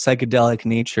had this psychedelic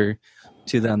nature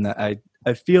to them that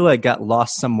I feel like got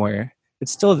lost somewhere.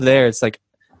 It's still there. It's like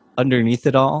underneath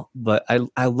it all, but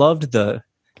I loved that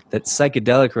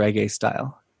psychedelic reggae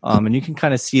style. And you can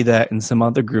kind of see that in some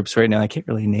other groups right now. I can't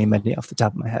really name any off the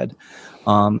top of my head.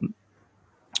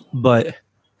 But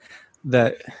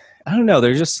that, I don't know,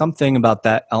 there's just something about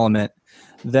that element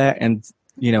that, and,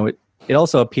 you know, it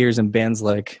also appears in bands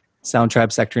like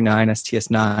Soundtrap, Sector 9,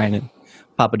 STS9, and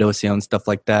Papadosio and stuff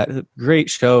like that. Great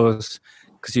shows,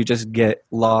 because you just get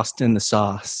lost in the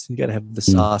sauce. You got to have the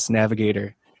sauce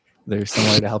navigator there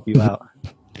somewhere to help you out.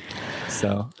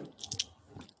 So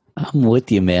I'm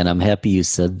with you, man. I'm happy you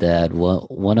said that. Well,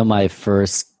 one of my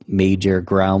first major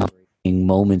groundbreaking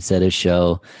moments at a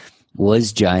show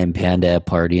was Giant Panda at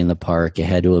Party in the Park. It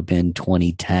had to have been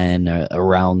 2010 or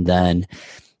around then.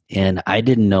 And I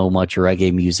didn't know much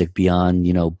reggae music beyond,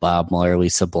 you know, Bob Marley,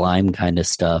 Sublime kind of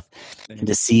stuff. And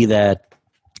to see that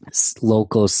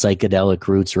local psychedelic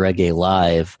roots reggae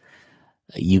live,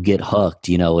 you get hooked.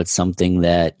 You know, it's something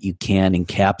that you can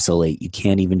encapsulate. You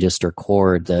can't even just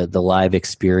record. The live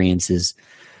experience is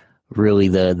really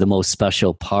the most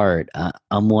special part.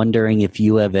 I'm wondering if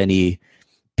you have any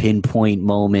pinpoint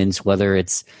moments, whether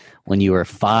it's when you were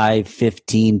 5,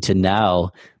 15 to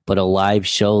now, but a live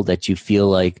show that you feel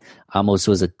like almost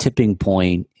was a tipping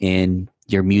point in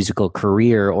your musical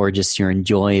career, or just your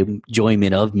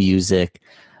enjoyment of music,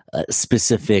 a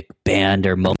specific band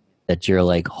or moment that you're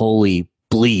like, holy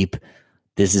bleep,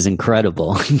 this is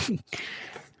incredible.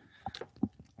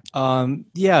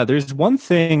 Yeah, there's one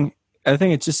thing, I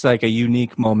think it's just like a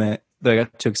unique moment that I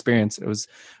got to experience. It was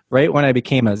right when I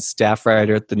became a staff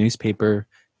writer at the newspaper,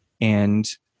 and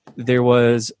there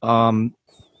was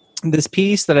this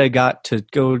piece that I got to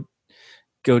go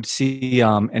see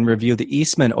and review the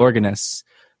Eastman Organists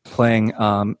playing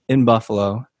in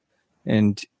Buffalo.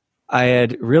 And I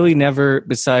had really never,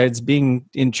 besides being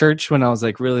in church when I was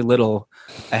like really little,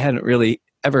 I hadn't really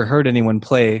ever heard anyone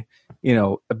play, you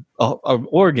know, a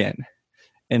organ.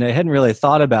 And I hadn't really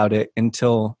thought about it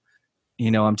until,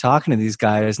 you know, I'm talking to these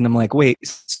guys and I'm like, wait,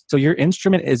 so your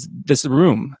instrument is this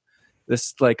room,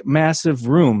 this like massive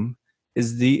room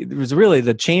it was really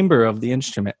the chamber of the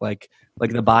instrument, like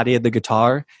the body of the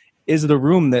guitar is the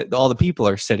room that all the people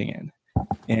are sitting in.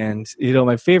 And, you know,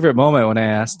 my favorite moment when I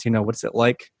asked, you know, what's it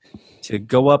like to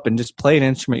go up and just play an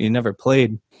instrument you never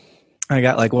played, I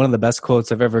got like one of the best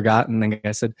quotes I've ever gotten. And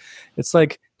I said, it's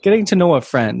like getting to know a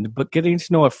friend, but getting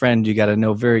to know a friend, you got to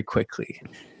know very quickly.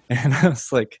 And I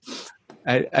was like,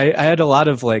 I had a lot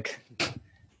of like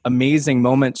amazing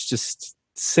moments just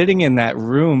sitting in that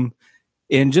room,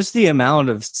 in just the amount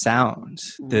of sound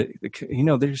that, you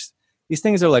know, there's these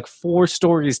things are like 4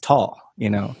 stories tall, you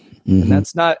know, and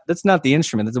that's not the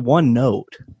instrument. That's one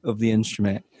note of the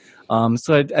instrument.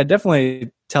 So I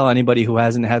definitely tell anybody who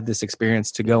hasn't had this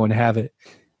experience to go and have it,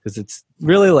 because it's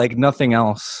really like nothing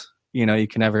else, you know, you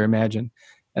can ever imagine.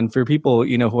 And for people,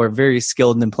 you know, who are very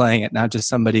skilled in playing it, not just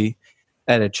somebody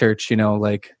at a church,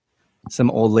 like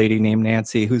some old lady named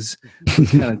Nancy who's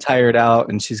kind of tired out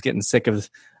and she's getting sick of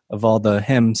all the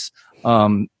hymns.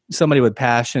 Somebody with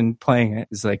passion playing it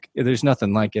is like, there's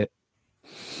nothing like it.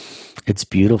 It's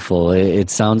beautiful. It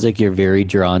sounds like you're very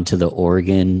drawn to the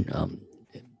organ.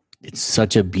 It's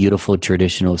such a beautiful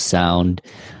traditional sound.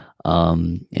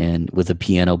 And with a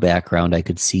piano background, I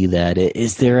could see that.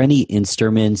 Is there any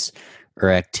instruments or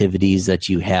activities that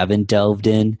you haven't delved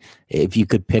in? If you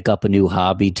could pick up a new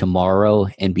hobby tomorrow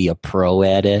and be a pro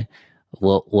at it,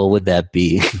 what would that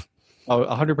be? Oh,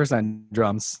 100%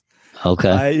 drums.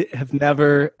 Okay. I've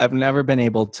never been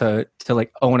able to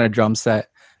like own a drum set.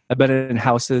 I've been in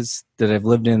houses that I've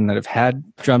lived in that have had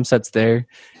drum sets there,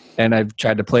 and I've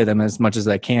tried to play them as much as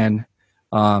I can.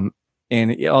 And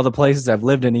all the places I've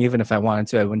lived in, even if I wanted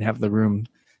to, I wouldn't have the room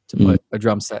to put a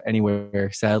drum set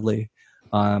anywhere, sadly.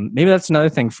 Maybe that's another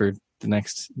thing for the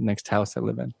next house I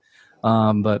live in.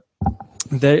 But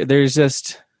there's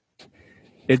just,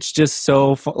 it's just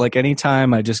so like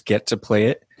anytime I just get to play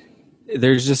it,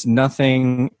 there's just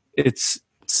nothing. It's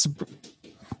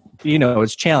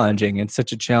challenging. It's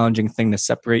such a challenging thing to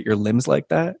separate your limbs like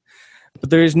that. But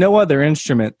there's no other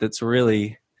instrument that's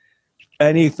really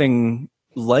anything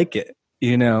like it,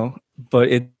 But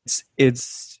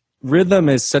it's rhythm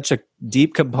is such a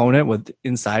deep component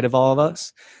inside of all of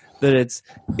us that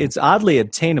it's oddly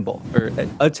attainable.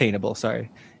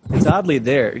 Sorry, it's oddly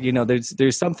there.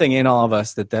 There's something in all of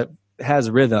us that has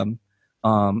rhythm.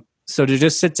 So to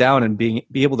just sit down and be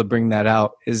able to bring that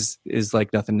out is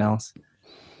like nothing else.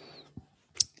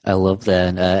 I love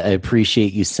that. I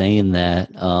appreciate you saying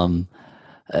that.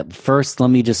 First, let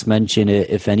me just mention it.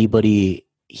 If anybody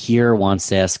here wants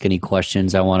to ask any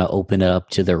questions, I want to open it up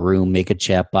to the room, make a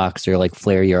chat box, or like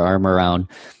flare your arm around.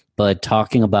 But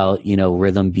talking about,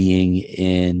 rhythm being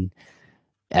in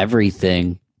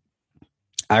everything,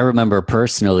 I remember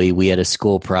personally, we had a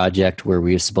school project where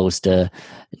we were supposed to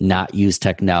not use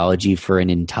technology for an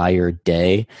entire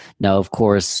day. Now, of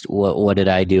course, what did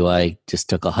I do? I just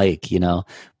took a hike,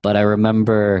 But I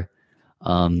remember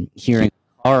hearing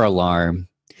a car alarm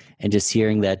and just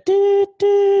hearing that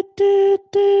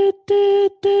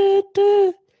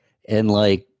and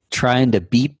like trying to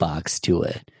beatbox to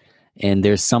it. And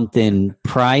there's something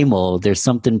primal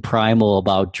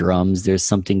about drums. There's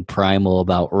something primal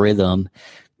about rhythm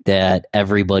that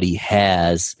everybody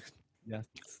has. Yes.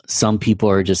 Some people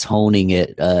are just honing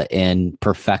it and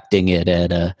perfecting it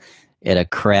at a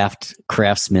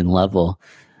craftsman level.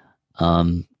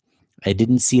 I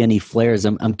didn't see any flares.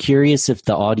 I'm curious if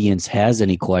the audience has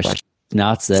any questions. If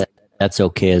not, that's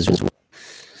okay as well.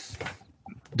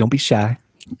 Don't be shy.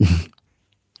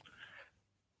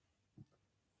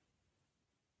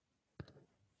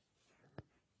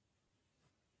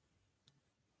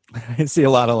 I see a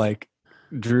lot of like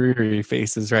dreary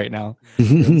faces right now.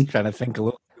 I'm trying to think a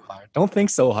little too hard. Don't think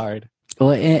so hard.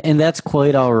 Well, and that's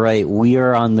quite all right. We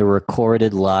are on the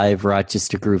recorded live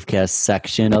Rochester Groovecast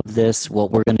section of this.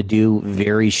 What we're going to do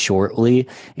very shortly,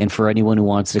 and for anyone who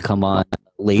wants to come on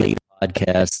late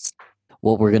podcasts,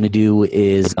 what we're going to do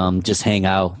is just hang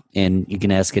out, and you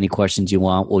can ask any questions you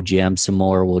want. We'll jam some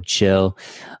more. We'll chill.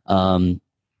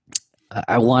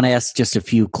 I want to ask just a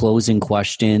few closing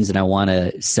questions, and I want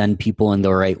to send people in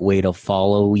the right way to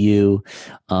follow you.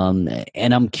 And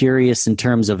I'm curious in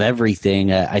terms of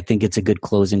everything. I think it's a good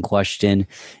closing question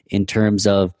in terms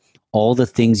of all the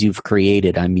things you've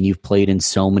created. I mean, you've played in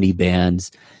so many bands.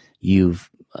 You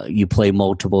play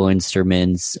multiple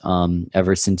instruments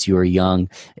ever since you were young.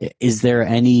 Is there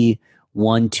any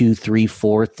 1, 2, 3,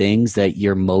 4 things that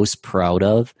you're most proud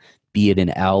of? Be it an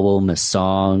album, a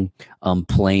song,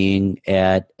 playing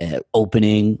at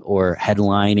opening or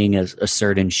headlining a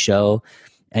certain show.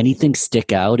 Anything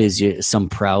stick out? Is some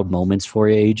proud moments for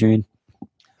you, Adrian?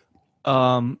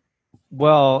 Well,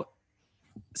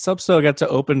 Subso got to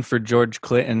open for George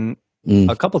Clinton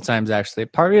a couple times, actually.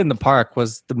 Party in the Park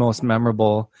was the most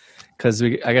memorable because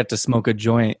I got to smoke a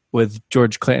joint with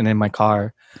George Clinton in my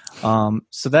car.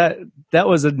 So that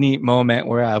was a neat moment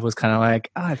where I was kind of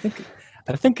like,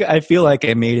 I feel like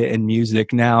I made it in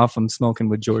music now if I'm smoking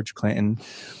with George Clinton.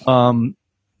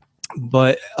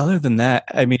 But other than that,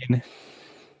 I mean,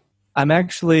 I'm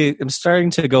starting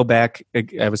to go back.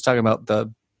 I was talking about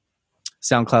the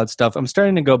SoundCloud stuff. I'm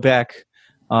starting to go back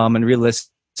and re-listen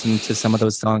to some of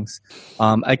those songs.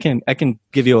 I can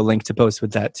give you a link to post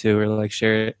with that too, or like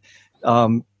share it.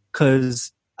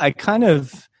 Cause I'd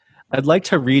like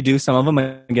to redo some of them.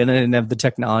 Again, I didn't have the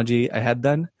technology I had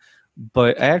then.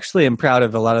 But I actually am proud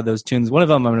of a lot of those tunes. One of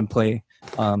them I'm going to play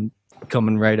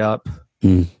coming right up.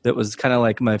 That was kind of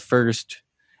like it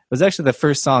was actually the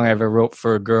first song I ever wrote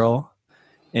for a girl.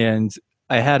 And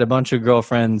I had a bunch of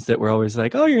girlfriends that were always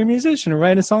like, "Oh, you're a musician,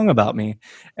 write a song about me."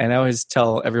 And I always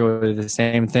tell everybody the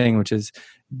same thing, which is,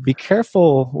 be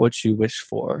careful what you wish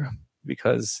for,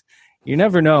 because you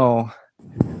never know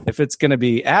if it's going to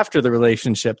be after the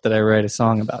relationship that I write a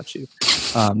song about you.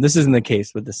 This isn't the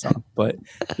case with this song, but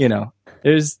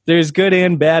there's good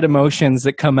and bad emotions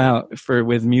that come out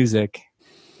with music,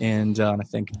 and I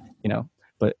think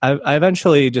But I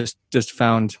eventually just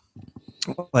found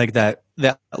like that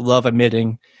love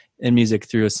emitting in music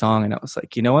through a song, and I was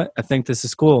like, you know what? I think this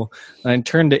is cool. And I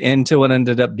turned it into what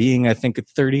ended up being, I think,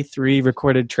 33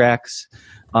 recorded tracks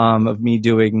of me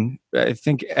doing, I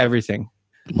think, everything.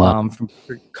 Wow. From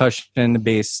percussion,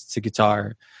 bass to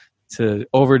guitar, to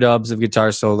overdubs of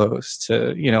guitar solos,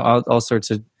 to all sorts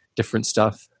of different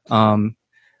stuff.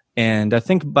 And I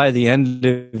think by the end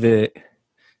of it,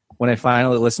 when I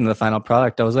finally listened to the final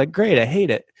product, I was like, great, I hate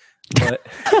it. But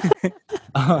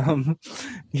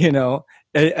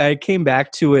I came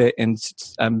back to it, and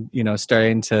I'm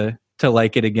starting to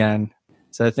like it again.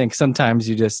 So I think sometimes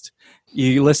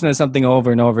you listen to something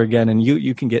over and over again, and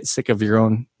you can get sick of your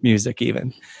own music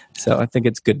even. So I think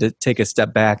it's good to take a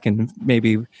step back and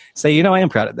maybe say, I am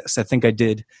proud of this. I think I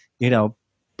did,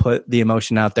 put the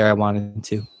emotion out there I wanted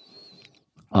to.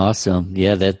 Awesome.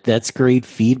 Yeah, that's great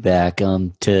feedback.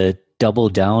 To double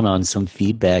down on some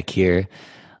feedback here,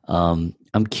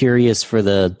 I'm curious for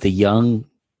the young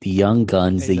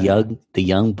guns, Hey, the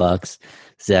young bucks.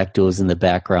 Zach Doe's in the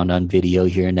background on video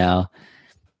here now.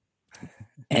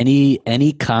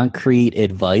 Any concrete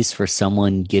advice for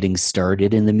someone getting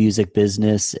started in the music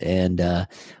business, and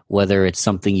whether it's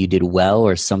something you did well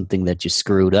or something that you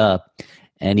screwed up?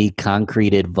 Any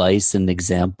concrete advice and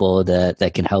example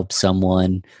that can help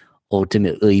someone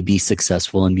ultimately be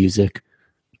successful in music?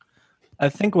 I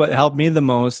think what helped me the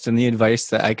most, and the advice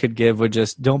that I could give, would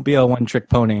just don't be a one-trick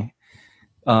pony.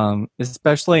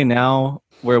 Especially now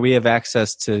where we have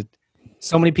access to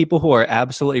so many people who are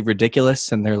absolutely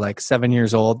ridiculous, and they're like 7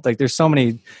 years old. Like, there's so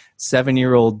many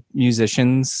 7-year-old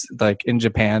musicians like in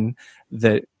Japan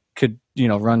that could,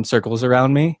 run circles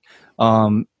around me.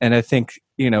 And I think,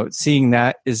 seeing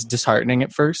that is disheartening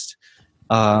at first.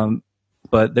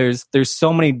 But there's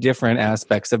so many different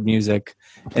aspects of music,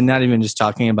 and not even just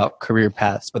talking about career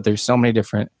paths, but there's so many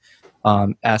different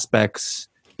aspects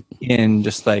in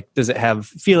just like, does it have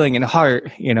feeling and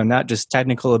heart, not just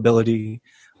technical ability,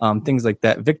 things like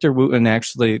that. Victor Wooten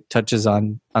actually touches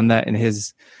on that in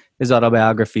his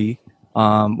autobiography,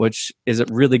 which is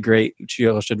really great, which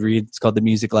you all should read. It's called The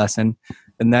Music Lesson.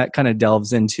 And that kind of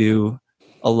delves into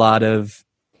a lot of,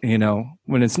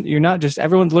 when you're not just,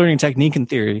 everyone's learning technique and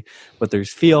theory, but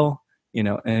there's feel,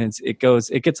 and it gets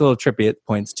a little trippy at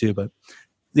points too. But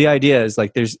the idea is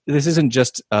like, this isn't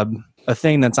just a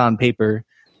thing that's on paper,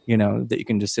 that you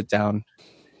can just sit down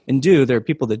and do. There are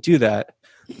people that do that,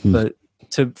 but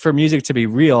for music to be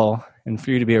real and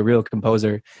for you to be a real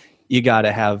composer, you got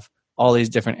to have all these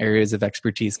different areas of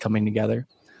expertise coming together.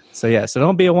 So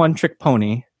don't be a one-trick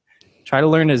pony. Try to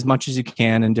learn as much as you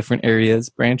can in different areas,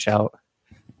 branch out.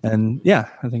 And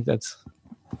I think that's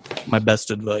my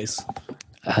best advice.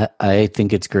 I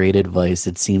think it's great advice.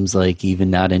 It seems like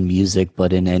even not in music,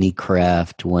 but in any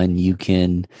craft, when you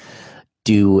can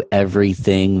do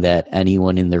everything that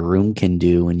anyone in the room can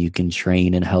do, and you can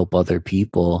train and help other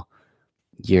people,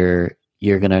 you're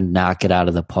going to knock it out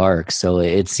of the park. So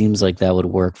it seems like that would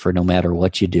work for no matter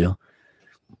what you do.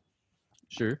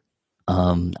 Sure.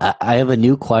 I have a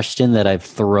new question that I've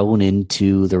thrown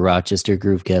into the Rochester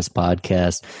Groovecast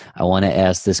podcast. I want to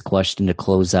ask this question to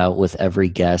close out with every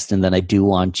guest, and then I do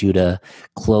want you to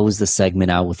close the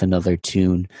segment out with another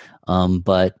tune.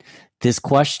 But this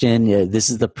question, this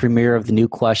is the premiere of the new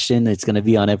question. It's going to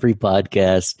be on every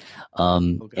podcast,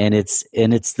 okay. and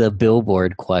it's the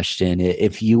Billboard question.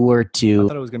 If you were to, I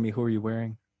thought it was going to be, who are you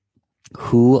wearing?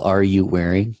 Who are you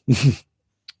wearing?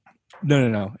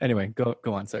 No. Anyway, go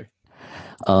on. Sorry.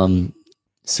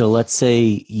 So let's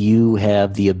say you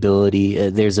have the ability,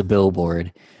 there's a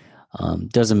billboard,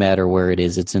 doesn't matter where it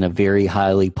is. It's in a very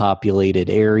highly populated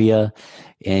area,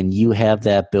 and you have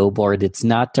that billboard. It's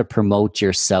not to promote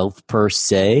yourself per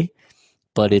se,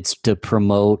 but it's to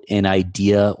promote an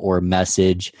idea or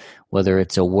message, whether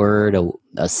it's a word,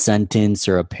 a sentence,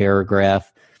 or a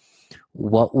paragraph.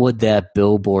 What would that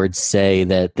billboard say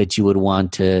that you would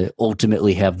want to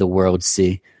ultimately have the world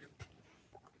see?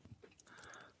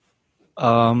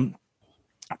 So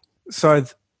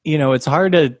it's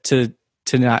hard to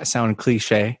not sound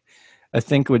cliche. I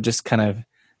think we're just kind of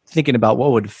thinking about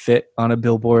what would fit on a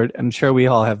billboard. I'm sure we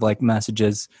all have like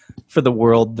messages for the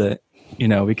world that,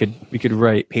 we could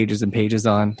write pages and pages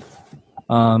on.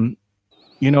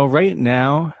 Right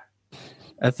now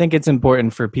I think it's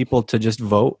important for people to just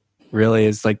vote. Really,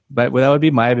 is like, but that would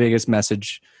be my biggest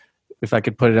message if I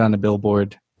could put it on a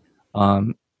billboard.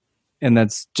 And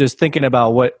that's just thinking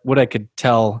about what I could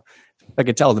tell. If I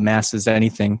could tell the masses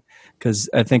anything, because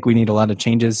I think we need a lot of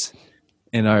changes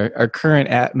in our current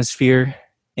atmosphere,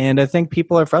 and I think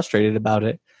people are frustrated about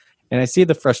it. And I see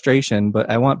the frustration, but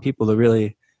I want people to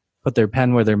really put their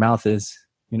pen where their mouth is.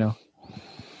 You know.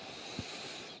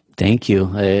 Thank you.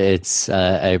 I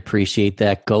appreciate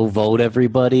that. Go vote,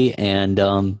 everybody.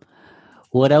 And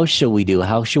what else should we do?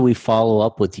 How should we follow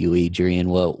up with you, Adrian?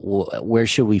 Where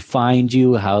should we find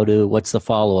you? What's the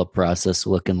follow-up process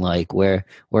looking like? Where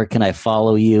can I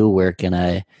follow you? Where can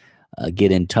I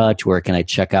get in touch? Where can I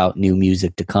check out new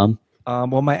music to come?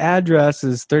 Well, my address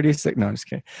is 36. No, I'm just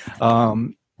kidding.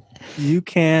 You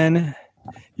can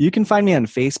find me on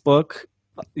Facebook.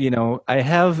 You know, I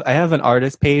have an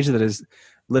artist page that is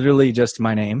literally just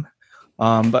my name.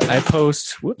 But I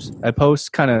post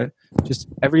kind of just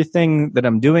everything that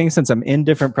I'm doing since I'm in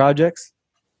different projects.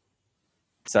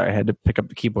 Sorry, I had to pick up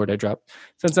the keyboard I dropped.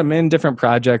 Since I'm in different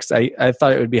projects, I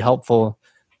thought it would be helpful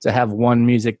to have one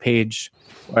music page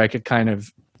where I could kind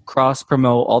of cross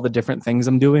promote all the different things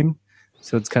I'm doing.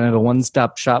 So it's kind of a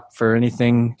one-stop shop for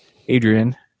anything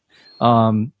Adrian.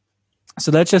 So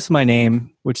that's just my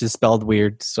name, which is spelled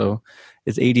weird. So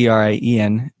it's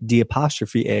Adrien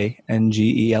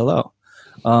d'Angelo.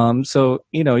 So,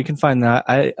 you know, you can find that.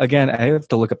 I have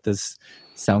to look up this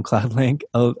SoundCloud link.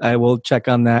 I will check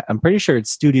on that. I'm pretty sure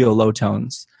it's Studio Low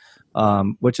Tones,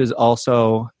 which is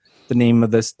also the name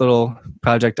of this little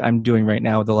project I'm doing right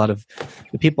now with a lot of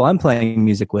the people I'm playing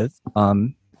music with.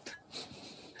 And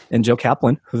Joe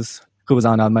Kaplan, who was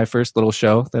on my first little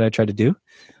show that I tried to do.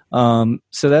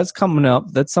 So that's coming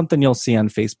up. That's something you'll see on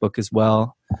Facebook as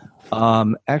well.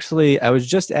 Actually, I was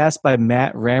just asked by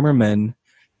Matt Rammerman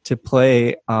to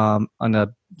play on a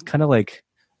kind of like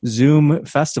Zoom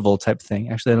festival type thing.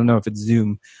 Actually, I don't know if it's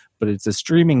Zoom, but it's a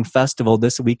streaming festival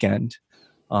this weekend.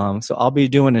 So I'll be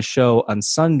doing a show on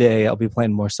Sunday. I'll be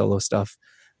playing more solo stuff.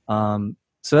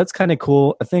 So that's kind of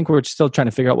cool. I think we're still trying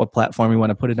to figure out what platform we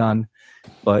want to put it on.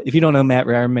 But if you don't know Matt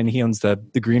Rammerman, he owns the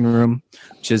Green Room,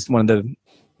 which is one of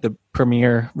the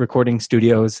premier recording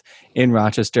studios in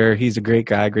Rochester. He's a great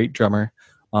guy, great drummer.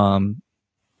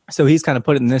 So he's kind of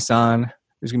putting this on.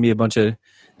 There's going to be a bunch of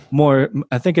more,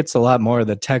 I think it's a lot more of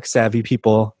the tech savvy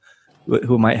people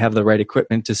who might have the right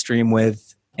equipment to stream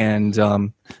with, and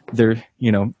they're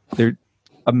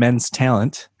immense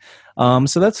talent.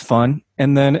 So that's fun.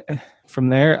 And then from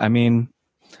there, I mean,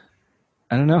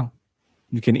 I don't know.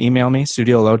 You can email me,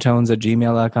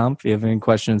 studiolowtones@gmail.com. If you have any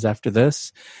questions after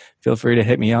this, feel free to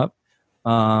hit me up.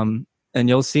 And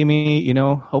you'll see me, you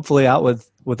know, hopefully out with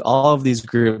all of these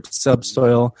groups: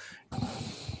 Subsoil,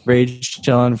 Rage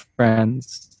Chillin'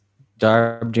 Friends,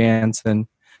 Darb Jansen,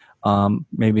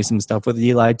 maybe some stuff with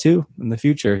Eli too in the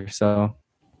future. So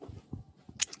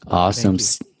awesome.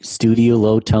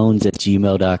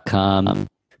 Studiolowtones@gmail.com.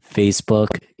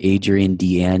 Facebook, Adrian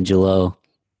D'Angelo,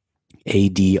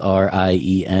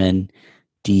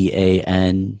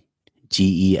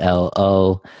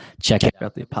 ADRIENDANGELO. Check it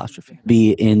out the apostrophe.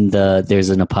 There's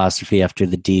an apostrophe after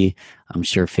the D. I'm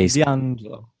sure Facebook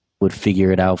D'Angelo would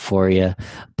figure it out for you.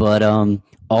 But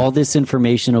all this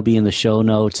information will be in the show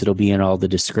notes. It'll be in all the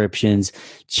descriptions.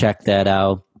 Check that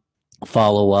out.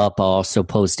 Follow up. I'll also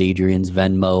post Adrian's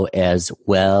Venmo as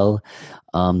well.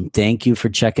 Thank you for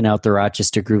checking out the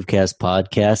Rochester Groovecast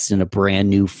podcast in a brand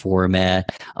new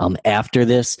format after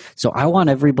this. So I want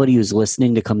everybody who's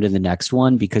listening to come to the next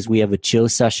one, because we have a chill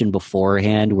session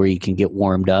beforehand where you can get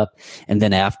warmed up. And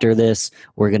then after this,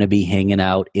 we're going to be hanging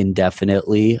out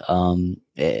indefinitely.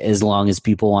 As long as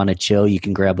people want to chill, you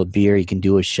can grab a beer, you can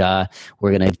do a shot.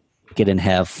 We're going to get and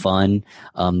have fun.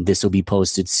 This will be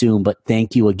posted soon, but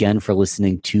thank you again for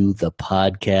listening to the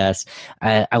podcast.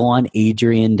 I want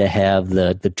Adrian to have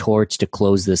the torch to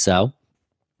close this out.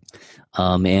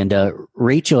 And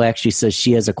Rachel actually says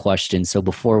she has a question. So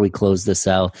before we close this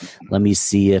out, let me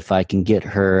see if I can get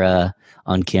her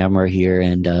on camera here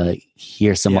and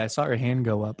hear some. Yeah, I saw her hand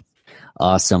go up.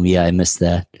 Awesome. Yeah, I missed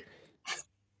that.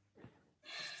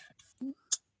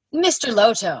 Mr.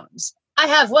 Lowtones, I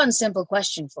have one simple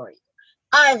question for you.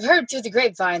 I've heard through the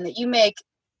grapevine that you make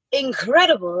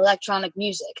incredible electronic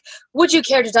music. Would you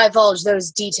care to divulge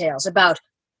those details about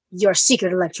your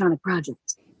secret electronic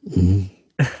project? Mm-hmm.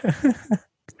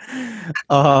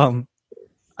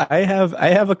 I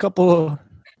have a couple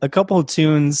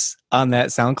tunes on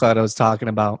that SoundCloud I was talking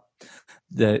about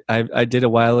that I did a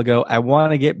while ago. I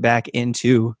want to get back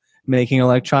into making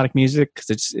electronic music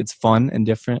because it's fun and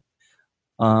different.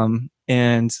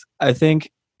 And I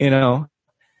think, you know,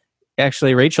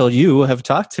 actually, Rachel, you have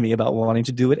talked to me about wanting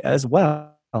to do it as well.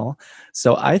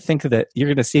 So I think that you're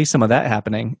going to see some of that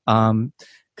happening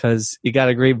because you got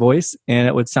a great voice and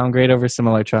it would sound great over some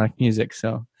electronic music.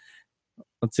 So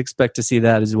let's expect to see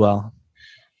that as well.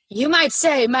 You might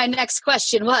say my next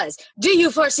question was, do you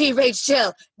foresee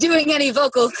Rachel doing any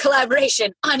vocal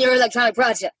collaboration on your electronic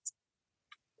project?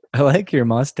 I like your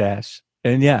mustache.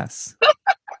 And yes.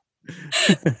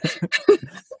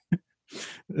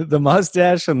 The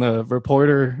mustache and the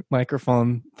reporter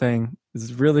microphone thing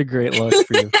is really great look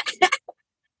for you.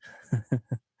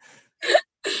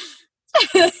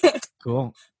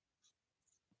 Cool.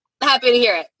 Happy to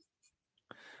hear it.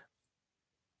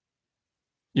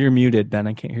 You're muted, Ben.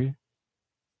 I can't hear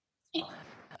you.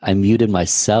 I muted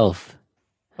myself.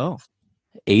 Oh.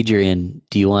 Adrian,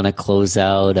 do you want to close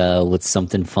out with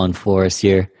something fun for us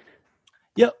here?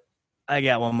 Yep. I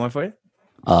got one more for you.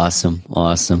 Awesome.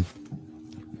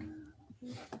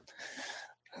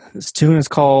 This tune is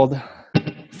called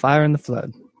Fire in the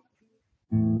Flood.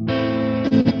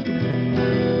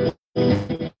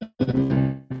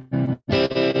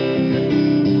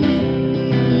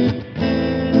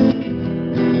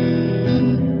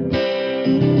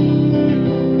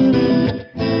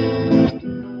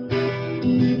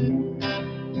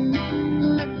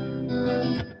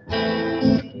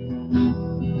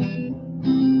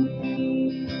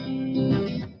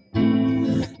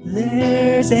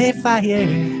 There's a fire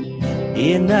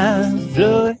in the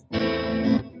flood.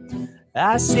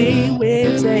 I see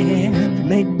waves and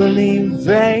make-believe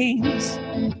rains.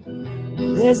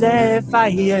 There's a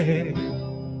fire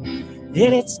and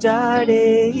it's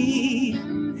starting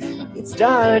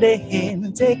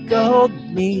to take hold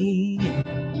of me.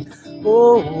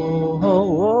 Oh, oh, oh,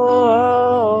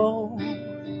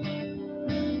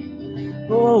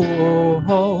 oh, oh,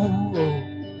 oh, oh.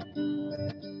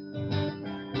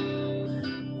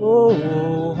 Oh,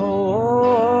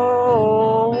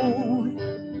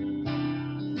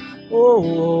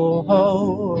 oh,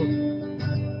 oh,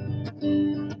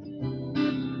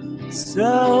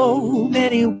 so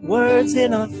many words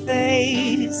in a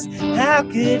face. How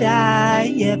could I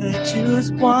ever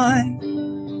choose one?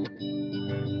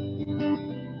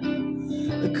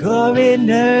 The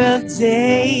coroner of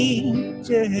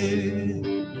danger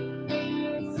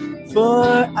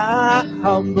for our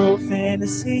humble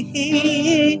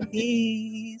fantasies.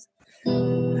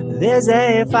 There's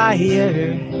a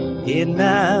fire in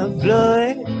the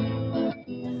flood.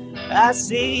 I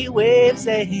see waves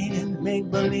and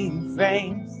make-believe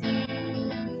frames.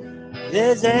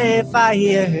 There's a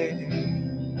fire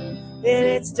and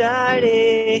it's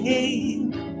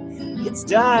starting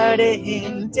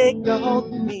to take a hold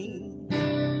of me.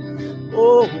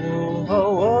 Oh, oh,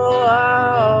 oh,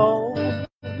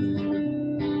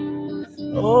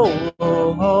 oh,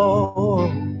 oh,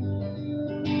 oh.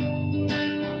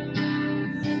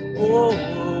 Oh,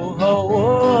 oh,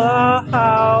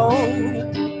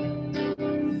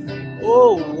 oh,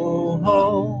 oh,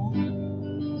 oh.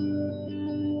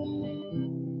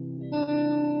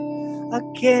 I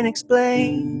can't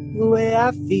explain the way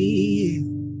I feel.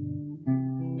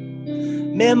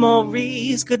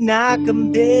 Memories could not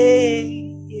compare.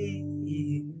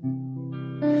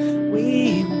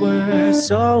 We were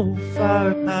so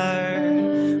far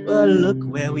apart, but look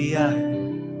where we are.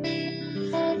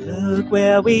 Look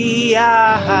where we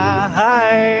are.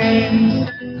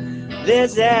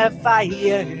 There's a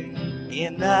fire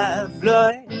in the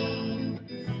flood.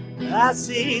 I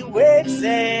see waves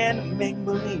and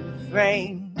make-believe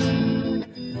frames.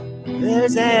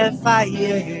 There's a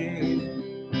fire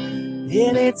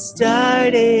and it's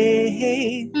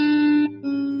starting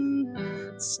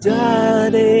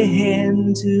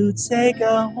to take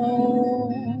a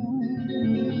hold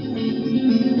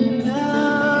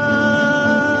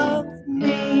of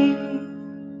me.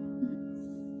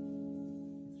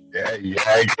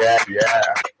 Yeah.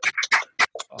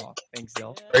 Oh, thanks,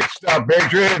 y'all. Great stuff,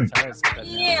 Adrian.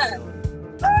 Yeah.